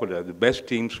 popular. The best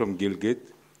teams from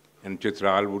Gilgit and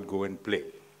Chitral would go and play.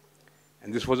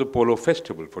 And this was a polo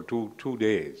festival for two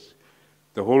days.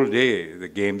 The whole day, the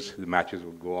games, the matches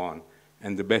would go on,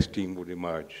 and the best team would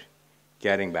emerge,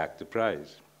 carrying back the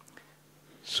prize.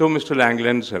 So Mr.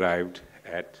 Langlands arrived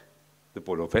at the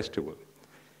polo festival.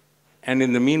 And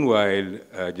in the meanwhile,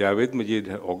 Javed Majid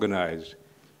had organized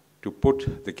to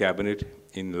put the cabinet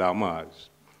in lamas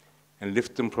and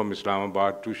lift them from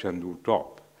Islamabad to Shandur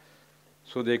Top,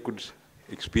 so they could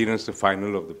experience the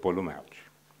final of the polo match.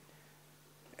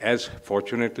 As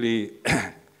fortunately,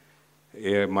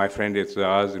 my friend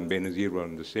Itazaz and Benazir were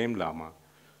on the same lama,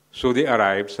 so they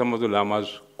arrived. Some of the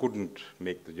lamas couldn't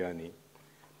make the journey,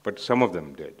 but some of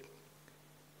them did.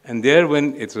 And there,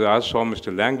 when Itazaz saw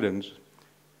Mr. Langlands,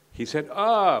 he said,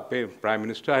 Prime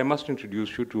Minister, I must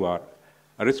introduce you to our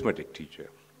arithmetic teacher.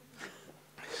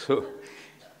 So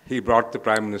he brought the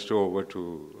Prime Minister over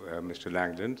to Mr.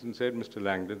 Langlands and said, Mr.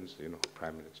 Langlands,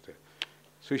 Prime Minister.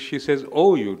 So she says,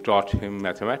 oh, you taught him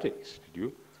mathematics, did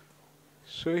you?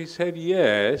 So he said,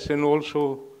 yes, and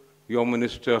also your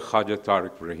Minister Khaja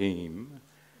Tariq Rahim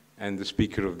and the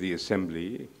Speaker of the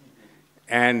Assembly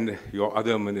and your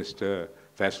other Minister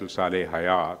Faisal Saleh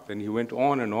Hayat. And he went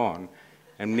on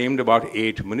and named about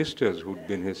 8 ministers who'd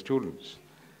been his students.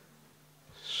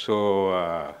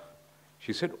 So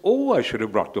she said, oh, I should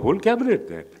have brought the whole cabinet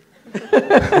then.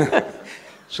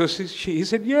 So he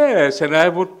said, yes, and I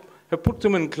would have put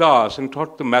them in class and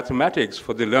taught them mathematics,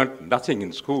 for they learned nothing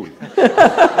in school.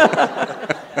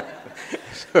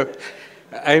 So,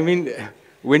 I mean,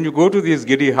 when you go to these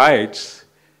giddy heights,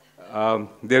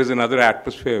 there's another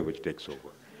atmosphere which takes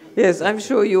over. Yes, I'm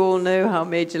sure you all know how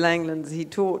Major Langlands, he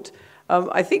taught,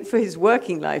 I think for his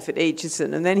working life at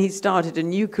Aitchison, and then he started a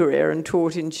new career and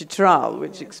taught in Chitral,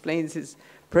 which explains his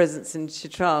presence in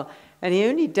Chitral. And he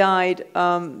only died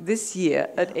this year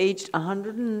at age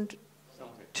 102,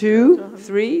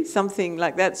 3, something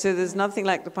like that. So there's nothing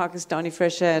like the Pakistani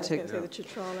fresh air to... The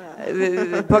Chitral air.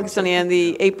 the Pakistani and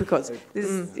the apricots.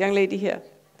 This young lady here.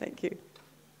 Thank you.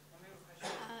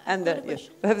 And yes.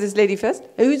 We'll have this lady first.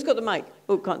 Oh, who's got the mic?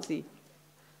 Oh, can't see.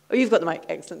 Oh, you've got the mic.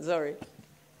 Excellent, sorry.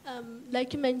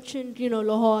 Like you mentioned,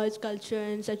 Lahore's culture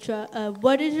and etc.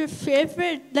 What is your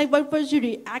favorite, what was your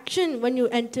reaction when you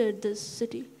entered this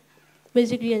city?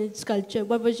 Basically, in its culture,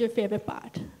 what was your favorite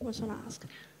part? I was going to ask.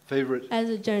 Favorite? As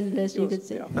a journalist, you could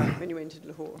say. Yeah, when you entered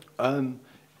Lahore.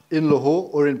 In Lahore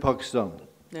or in Pakistan?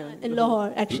 No, in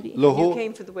Lahore, actually. Lahore? You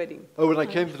came for the wedding. Oh, when I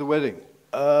came for the wedding?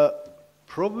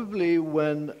 Probably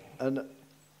when an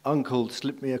uncle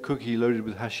slipped me a cookie loaded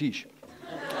with hashish.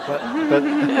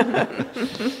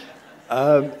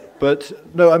 But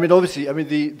no, I mean, obviously, I mean,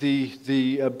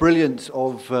 the brilliance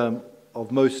of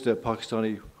most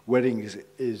Pakistani weddings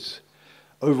is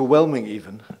overwhelming,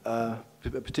 even,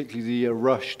 particularly the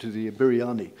rush to the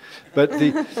biryani. But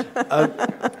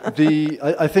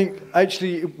I think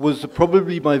actually it was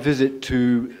probably my visit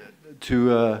to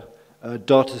Data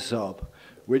Saab,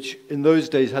 which in those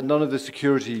days had none of the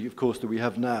security, of course, that we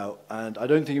have now, and I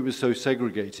don't think it was so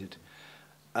segregated.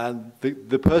 And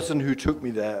the person who took me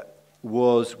there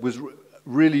was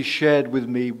really shared with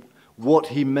me what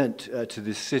he meant to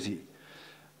this city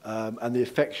and the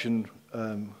affection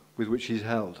with which he's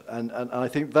held. And I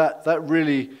think that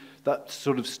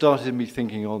sort of started me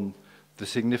thinking on the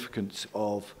significance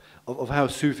of how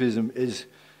Sufism is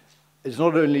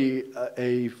not only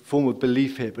a form of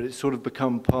belief here, but it's sort of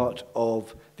become part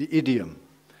of the idiom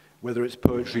whether it's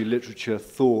poetry, literature,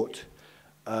 thought,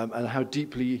 and how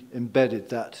deeply embedded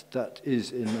that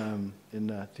is in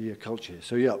the culture.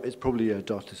 So yeah, it's probably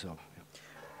Dar es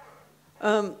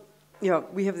Salaam. Yeah,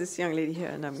 we have this young lady here,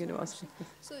 and I'm going to ask you.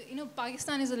 So,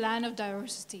 Pakistan is a land of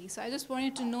diversity. So I just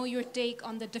wanted to know your take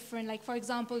on the different, like, for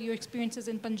example, your experiences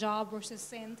in Punjab versus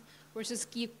Sindh versus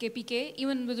KPK,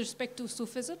 even with respect to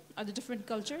Sufism, or the different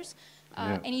cultures.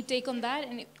 Any take on that?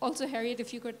 And also, Harriet,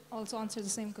 if you could also answer the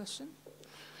same question.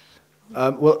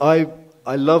 Well,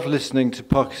 I love listening to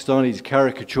Pakistanis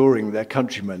caricaturing their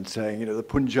countrymen, saying, the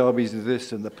Punjabis are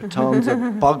this, and the Pathans are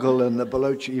Pagal, and the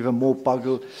Baloch even more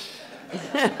Pagal.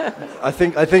 I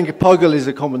think Pagal is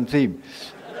a common theme,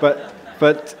 but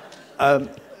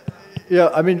yeah,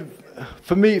 I mean,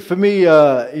 for me,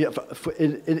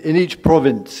 in each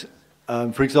province,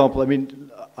 for example, I mean,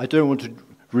 I don't want to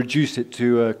reduce it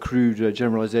to crude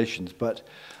generalizations, but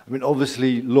I mean,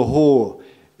 obviously, Lahore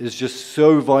is just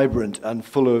so vibrant and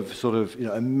full of sort of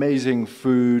amazing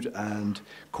food and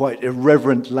quite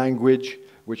irreverent language,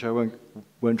 which I won't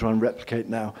try and replicate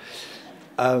now.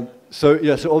 So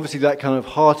obviously that kind of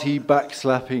hearty,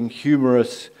 backslapping,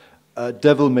 humorous,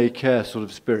 devil-may-care sort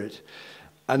of spirit.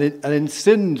 And in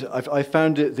Sindh, I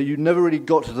found it that you never really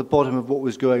got to the bottom of what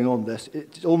was going on there.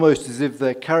 It's almost as if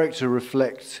their character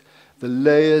reflects the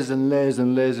layers and layers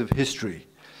and layers of history,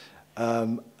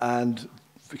 and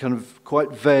kind of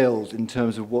quite veiled in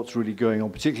terms of what's really going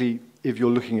on, particularly if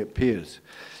you're looking at peers.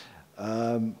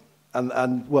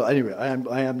 And well, anyway,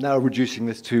 I am now reducing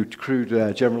this to crude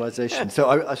generalization. So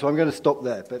I'm going to stop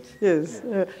there. But yes.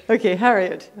 Okay,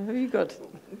 Harriet, have you got?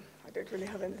 I don't really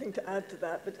have anything to add to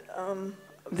that, but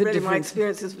really my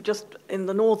experiences were just in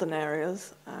the northern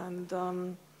areas,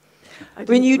 and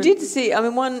when you did see, I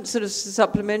mean, one sort of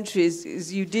supplementary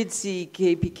is you did see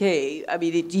KPK. I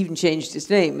mean, it even changed its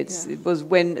name. It was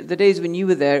when the days when you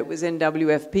were there, it was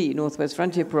NWFP, Northwest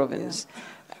Frontier Province,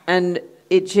 and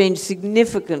it changed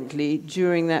significantly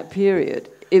during that period.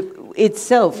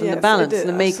 Itself and the balance and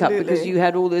the makeup, absolutely. Because you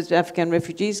had all those Afghan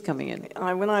refugees coming in.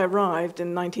 When I arrived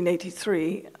in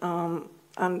 1983,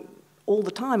 and all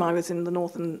the time I was in the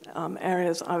northern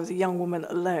areas, I was a young woman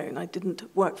alone. I didn't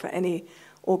work for any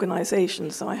organisation,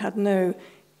 so I had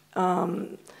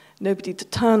nobody to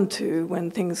turn to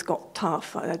when things got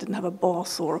tough. I didn't have a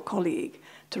boss or a colleague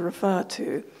to refer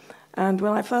to. And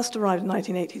when I first arrived in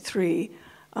 1983,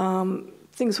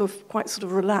 things were quite sort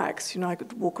of relaxed. I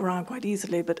could walk around quite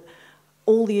easily, but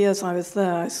all the years I was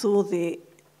there, I saw the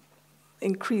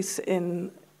increase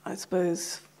in, I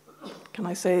suppose, can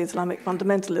I say, Islamic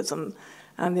fundamentalism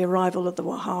and the arrival of the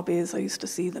Wahhabis. I used to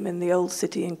see them in the old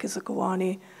city in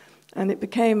Kisakawani, and it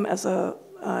became, as a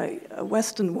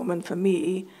Western woman for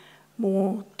me,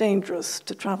 more dangerous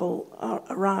to travel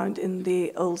around in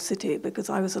the old city because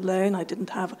I was alone, I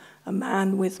didn't have a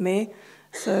man with me.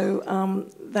 So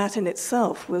that in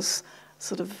itself was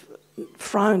sort of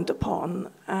frowned upon.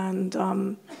 And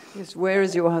yes, where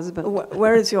is your husband?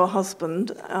 Where is your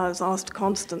husband? I was asked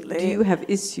constantly. Do you have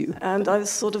issue? And I was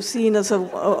sort of seen as a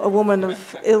woman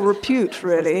of ill repute,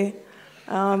 really.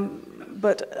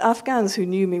 But Afghans who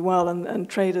knew me well and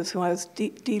traders who I was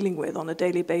dealing with on a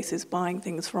daily basis, buying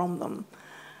things from them,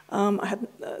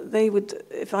 they would,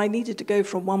 if I needed to go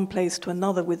from one place to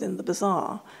another within the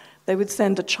bazaar, they would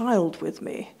send a child with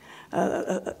me,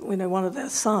 one of their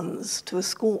sons, to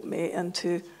escort me and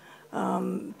to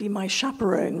be my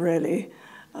chaperone, really.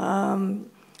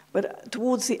 But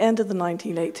towards the end of the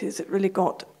 1980s, it really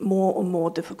got more and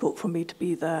more difficult for me to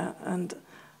be there, and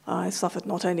I suffered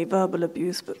not only verbal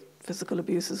abuse, but physical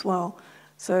abuse as well.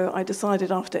 So I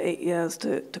decided after 8 years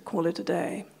to call it a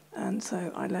day, and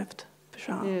so I left.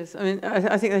 Yes, I mean,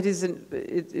 I think that is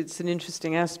it's an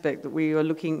interesting aspect that we are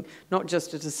looking not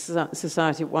just at a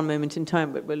society at one moment in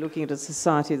time, but we're looking at a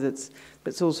society that's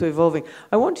also evolving.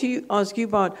 I want to ask you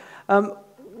about,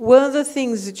 were there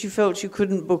things that you felt you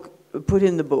couldn't put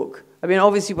in the book? I mean,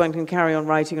 obviously one can carry on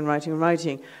writing and writing and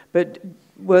writing, but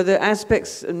were there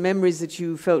aspects and memories that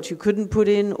you felt you couldn't put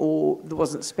in or there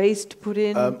wasn't space to put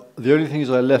in? The only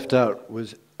things I left out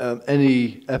was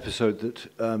any episode that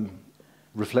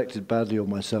reflected badly on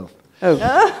myself. Oh.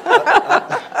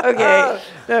 Okay.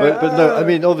 But no, I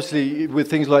mean, obviously, with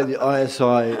things like the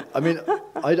ISI, I mean,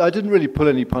 I didn't really pull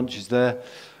any punches there.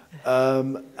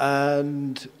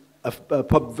 And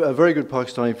a very good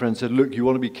Pakistani friend said, look, you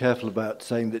want to be careful about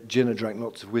saying that Jinnah drank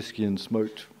lots of whiskey and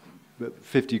smoked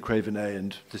 50 Cravenet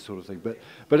and this sort of thing.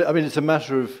 But I mean, it's a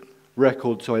matter of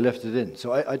record, so I left it in.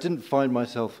 So I didn't find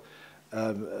myself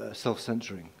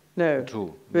self-censoring. No, at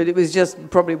all. but it was just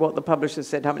probably what the publisher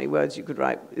said, how many words you could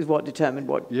write, is what determined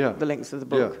what the length of the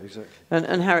book. Yeah, exactly.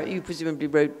 And Harriet, you presumably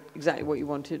wrote exactly what you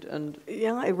wanted. And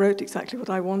yeah, I wrote exactly what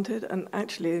I wanted, and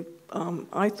actually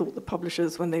I thought the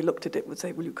publishers, when they looked at it, would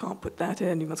say, well, you can't put that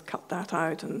in, you must cut that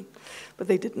out, but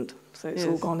they didn't, so it's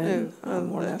all gone in,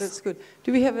 more or less. That's good.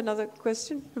 Do we have another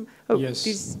question? Oh,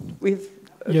 yes. Okay.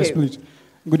 Yes, please.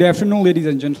 Good afternoon, ladies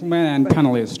and gentlemen, and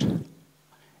panelists.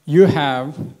 You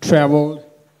have traveled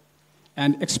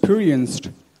and experienced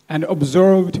and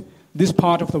observed this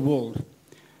part of the world,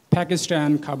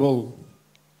 Pakistan, Kabul.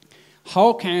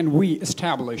 How can we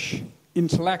establish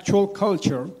intellectual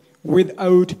culture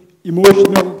without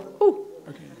emotional...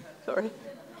 Sorry.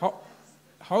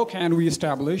 How can we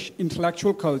establish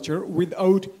intellectual culture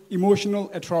without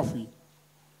emotional atrophy?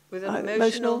 With an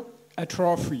emotional...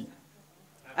 Atrophy.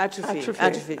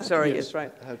 Atrophy. Sorry, yes,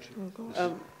 right.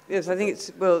 Oh, yes, I think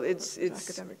it's, well, it's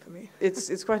academic for me.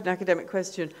 It's quite an academic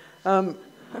question. Who'd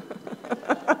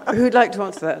like to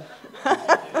answer that? I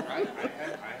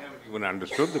haven't even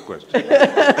understood the question.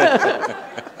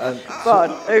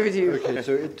 Bart, over to you. Okay,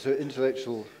 so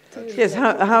intellectual atrophy. Yes,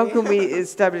 how can we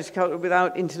establish culture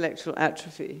without intellectual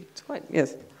atrophy? It's quite,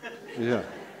 yes. Yeah.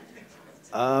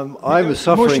 I'm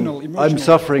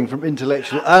suffering from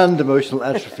intellectual and emotional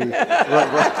atrophy.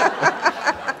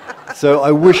 right. So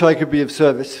I wish I could be of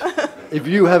service. If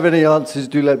you have any answers,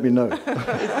 do let me know.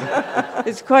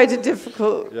 It's quite a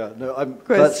difficult question.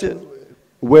 That's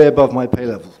way above my pay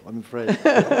level, I'm afraid.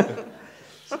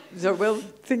 So we'll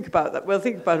think about that. We'll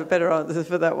think about a better answer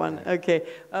for that one. Okay.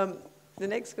 The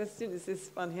next question is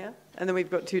this one here, and then we've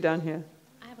got two down here.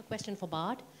 I have a question for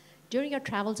Bart. During your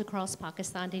travels across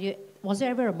Pakistan, was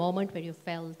there ever a moment where you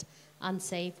felt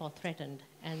unsafe or threatened?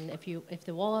 And if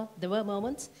there were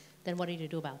moments, then what did you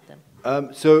do about them?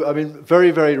 So, I mean,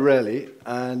 very, very rarely.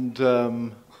 And,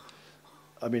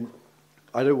 I mean,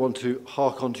 I don't want to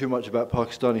hark on too much about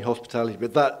Pakistani hospitality,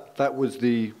 but that was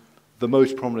the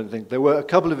most prominent thing. There were a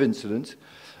couple of incidents,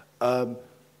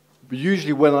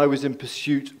 usually when I was in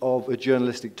pursuit of a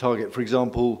journalistic target. For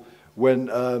example, when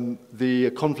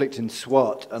the conflict in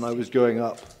Swat, and I was going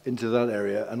up into that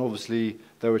area, and obviously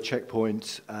there were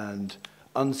checkpoints and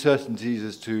uncertainties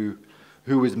as to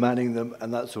who was manning them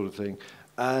and that sort of thing.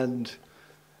 And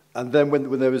then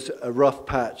when there was a rough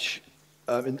patch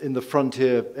in the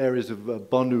frontier areas of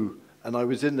Banu, and I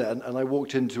was in there, and I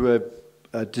walked into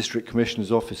a district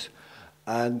commissioner's office,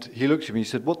 and he looked at me, he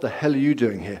said, "What the hell are you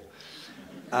doing here?"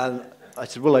 And I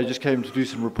said, "Well, I just came to do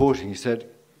some reporting." He said,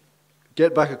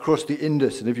 "Get back across the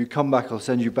Indus, and if you come back, I'll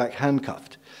send you back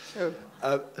handcuffed." Oh.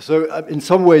 So in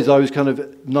some ways, I was kind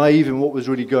of naive in what was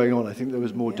really going on. I think there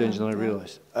was more danger than I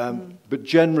realized. But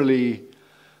generally,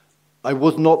 I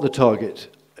was not the target.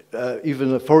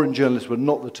 Even the foreign journalists were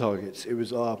not the targets. It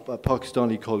was our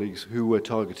Pakistani colleagues who were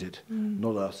targeted,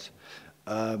 not us.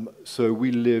 So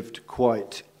we lived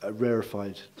quite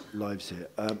rarefied lives here.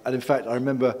 And in fact, I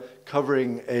remember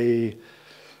covering I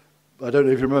don't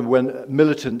know if you remember, when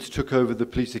militants took over the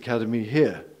police academy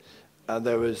here, and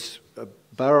there was a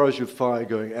barrage of fire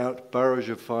going out, barrage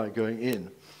of fire going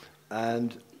in,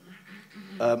 and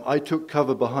I took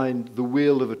cover behind the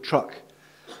wheel of a truck,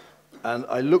 and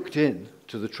I looked in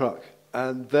to the truck,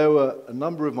 and there were a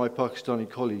number of my Pakistani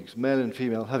colleagues, male and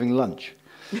female, having lunch.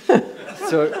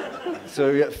 So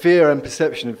yeah, fear and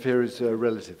perception of fear is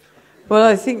relative. Well,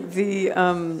 I think the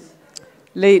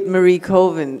late Marie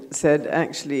Colvin said,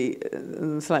 actually,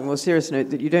 on a slightly more serious note,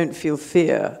 that you don't feel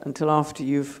fear until after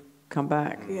you've come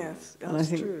back. Yes, that's and I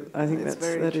think, true. I think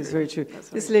that is very true.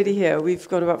 This lady here, we've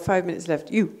got about 5 minutes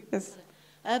left. You, yes?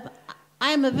 I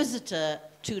am a visitor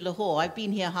to Lahore. I've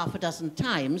been here half a dozen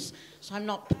times, so I'm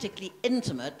not particularly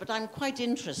intimate, but I'm quite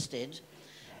interested.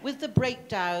 With the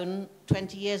breakdown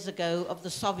 20 years ago of the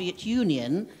Soviet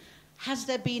Union, has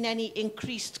there been any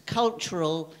increased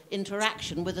cultural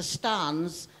interaction with the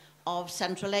stans of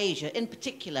Central Asia, in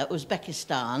particular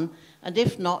Uzbekistan? And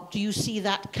if not, do you see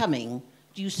that coming?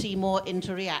 Do you see more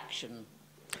interaction?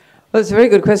 Well, it's a very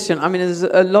good question. I mean, there's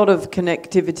a lot of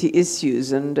connectivity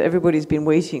issues, and everybody's been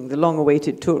waiting, the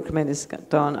long-awaited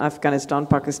Turkmenistan, Afghanistan,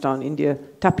 Pakistan, India,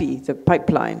 TAPI, the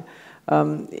pipeline,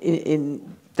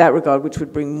 in that regard, which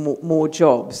would bring more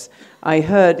jobs. I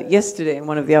heard yesterday in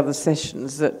one of the other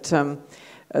sessions that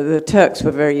the Turks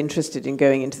were very interested in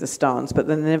going into the stans, but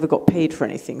then they never got paid for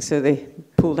anything, so they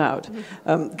pulled out.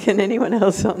 Can anyone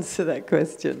else answer that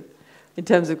question in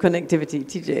terms of connectivity?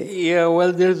 TJ? Yeah,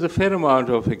 well, there's a fair amount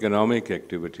of economic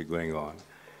activity going on.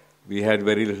 We had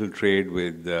very little trade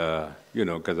with,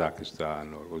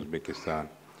 Kazakhstan or Uzbekistan,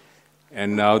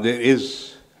 and now there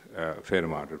is a fair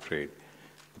amount of trade.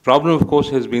 The problem, of course,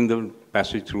 has been the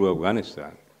passage through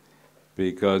Afghanistan.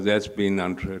 because that's been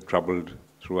troubled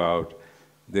throughout.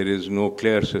 There is no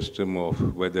clear system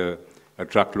of whether a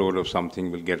truckload of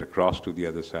something will get across to the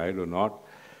other side or not.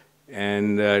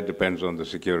 And it depends on the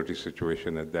security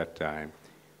situation at that time.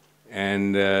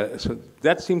 And so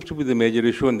that seems to be the major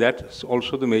issue, and that's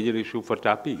also the major issue for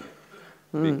TAPI.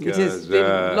 It has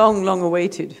been long, long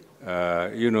awaited.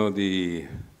 You know, the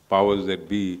powers that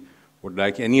be would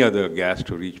like any other gas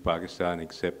to reach Pakistan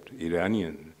except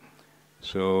Iranian.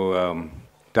 So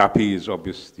TAPI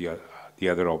is the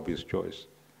other obvious choice.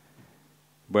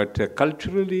 But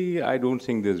culturally, I don't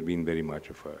think there's been very much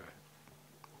of a...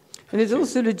 And it's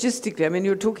also logistically, I mean,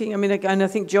 you're talking, I mean, and I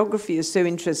think geography is so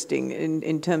interesting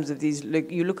in terms of these, like,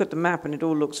 you look at the map and it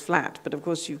all looks flat, but of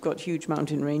course you've got huge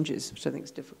mountain ranges, which I think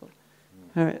is difficult.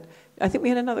 All right. I think we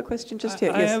had another question just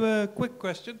here. I have a quick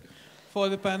question for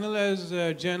the panel as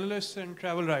journalists and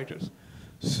travel writers.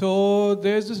 So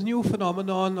there's this new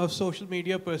phenomenon of social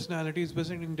media personalities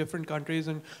visiting different countries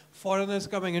and foreigners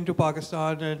coming into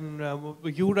Pakistan, and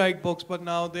you write books, but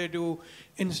now they do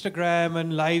Instagram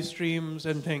and live streams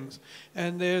and things.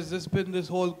 And there's been this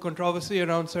whole controversy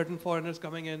around certain foreigners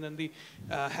coming in and the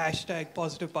hashtag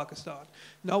Positive Pakistan.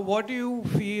 Now, what do you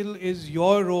feel is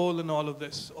your role in all of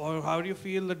this? Or how do you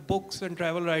feel that books and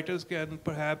travel writers can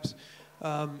perhaps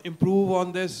improve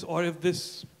on this, or if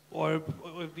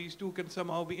these two can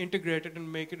somehow be integrated and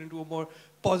make it into a more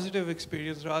positive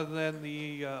experience rather than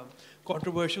the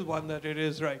controversial one that it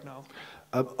is right now?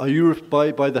 Are you,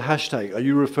 by the hashtag, are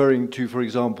you referring to, for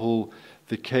example,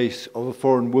 the case of a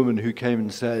foreign woman who came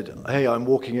and said, hey, I'm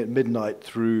walking at midnight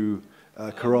through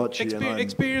Karachi?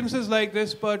 Experiences like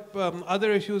this, but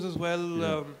other issues as well.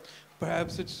 Yeah.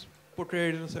 Perhaps it's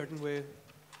portrayed in a certain way.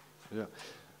 Yeah.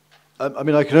 I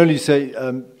mean, I can only say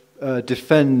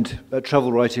defend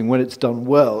travel writing when it's done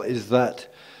well is that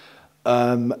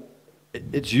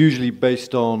it's usually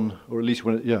based on, or at least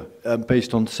when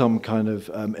based on some kind of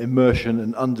immersion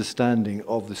and understanding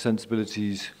of the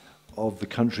sensibilities of the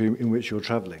country in which you're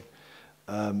traveling.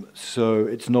 So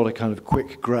it's not a kind of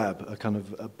quick grab, a kind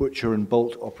of a butcher and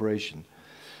bolt operation.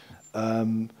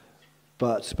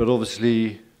 But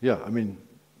obviously, yeah, I mean,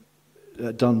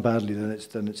 done badly, then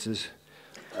it's as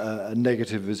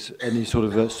negative as any sort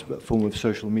of a form of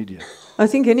social media. I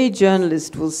think any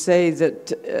journalist will say that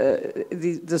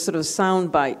the sort of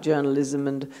soundbite journalism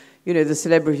and, you know, the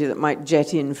celebrity that might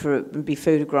jet in and be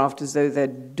photographed as though they're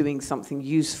doing something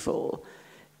useful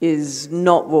is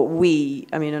not what we,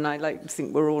 I mean, and I like to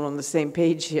think we're all on the same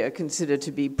page here, consider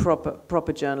to be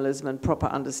proper journalism and proper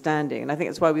understanding. And I think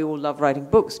that's why we all love writing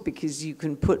books, because you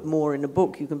can put more in a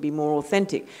book, you can be more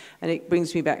authentic. And it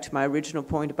brings me back to my original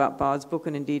point about Bard's book,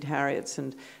 and indeed Harriet's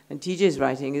and TJ's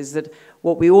writing, is that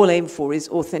what we all aim for is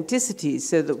authenticity,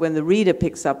 so that when the reader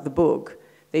picks up the book,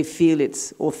 they feel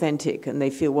it's authentic and they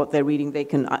feel what they're reading, they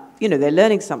can, you know, they're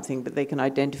learning something, but they can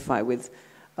identify with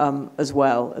as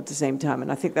well at the same time.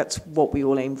 And I think that's what we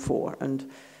all aim for. And,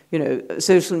 you know,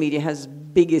 social media has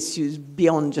big issues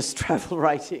beyond just travel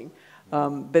writing.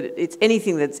 But it's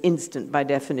anything that's instant by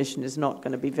definition is not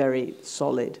going to be very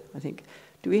solid, I think.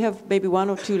 Do we have maybe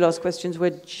one or two last questions?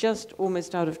 We're just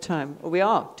almost out of time. Oh, we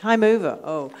are. Time over.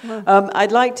 Oh.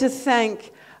 I'd like to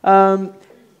thank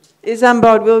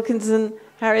Isambard Wilkinson,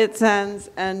 Harriet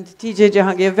Sands, and TJ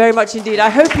Jahangir very much indeed. I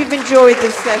hope you've enjoyed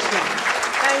this session.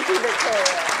 Thank you, Victoria.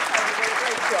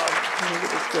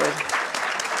 Good.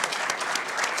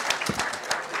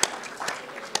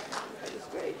 That was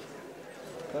great.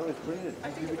 That was brilliant.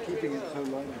 You were keeping it so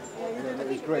long. Yeah, that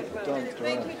was great. Danced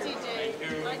around. Thank you,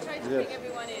 TJ. I tried to bring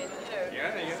everyone in, you know.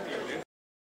 Yeah.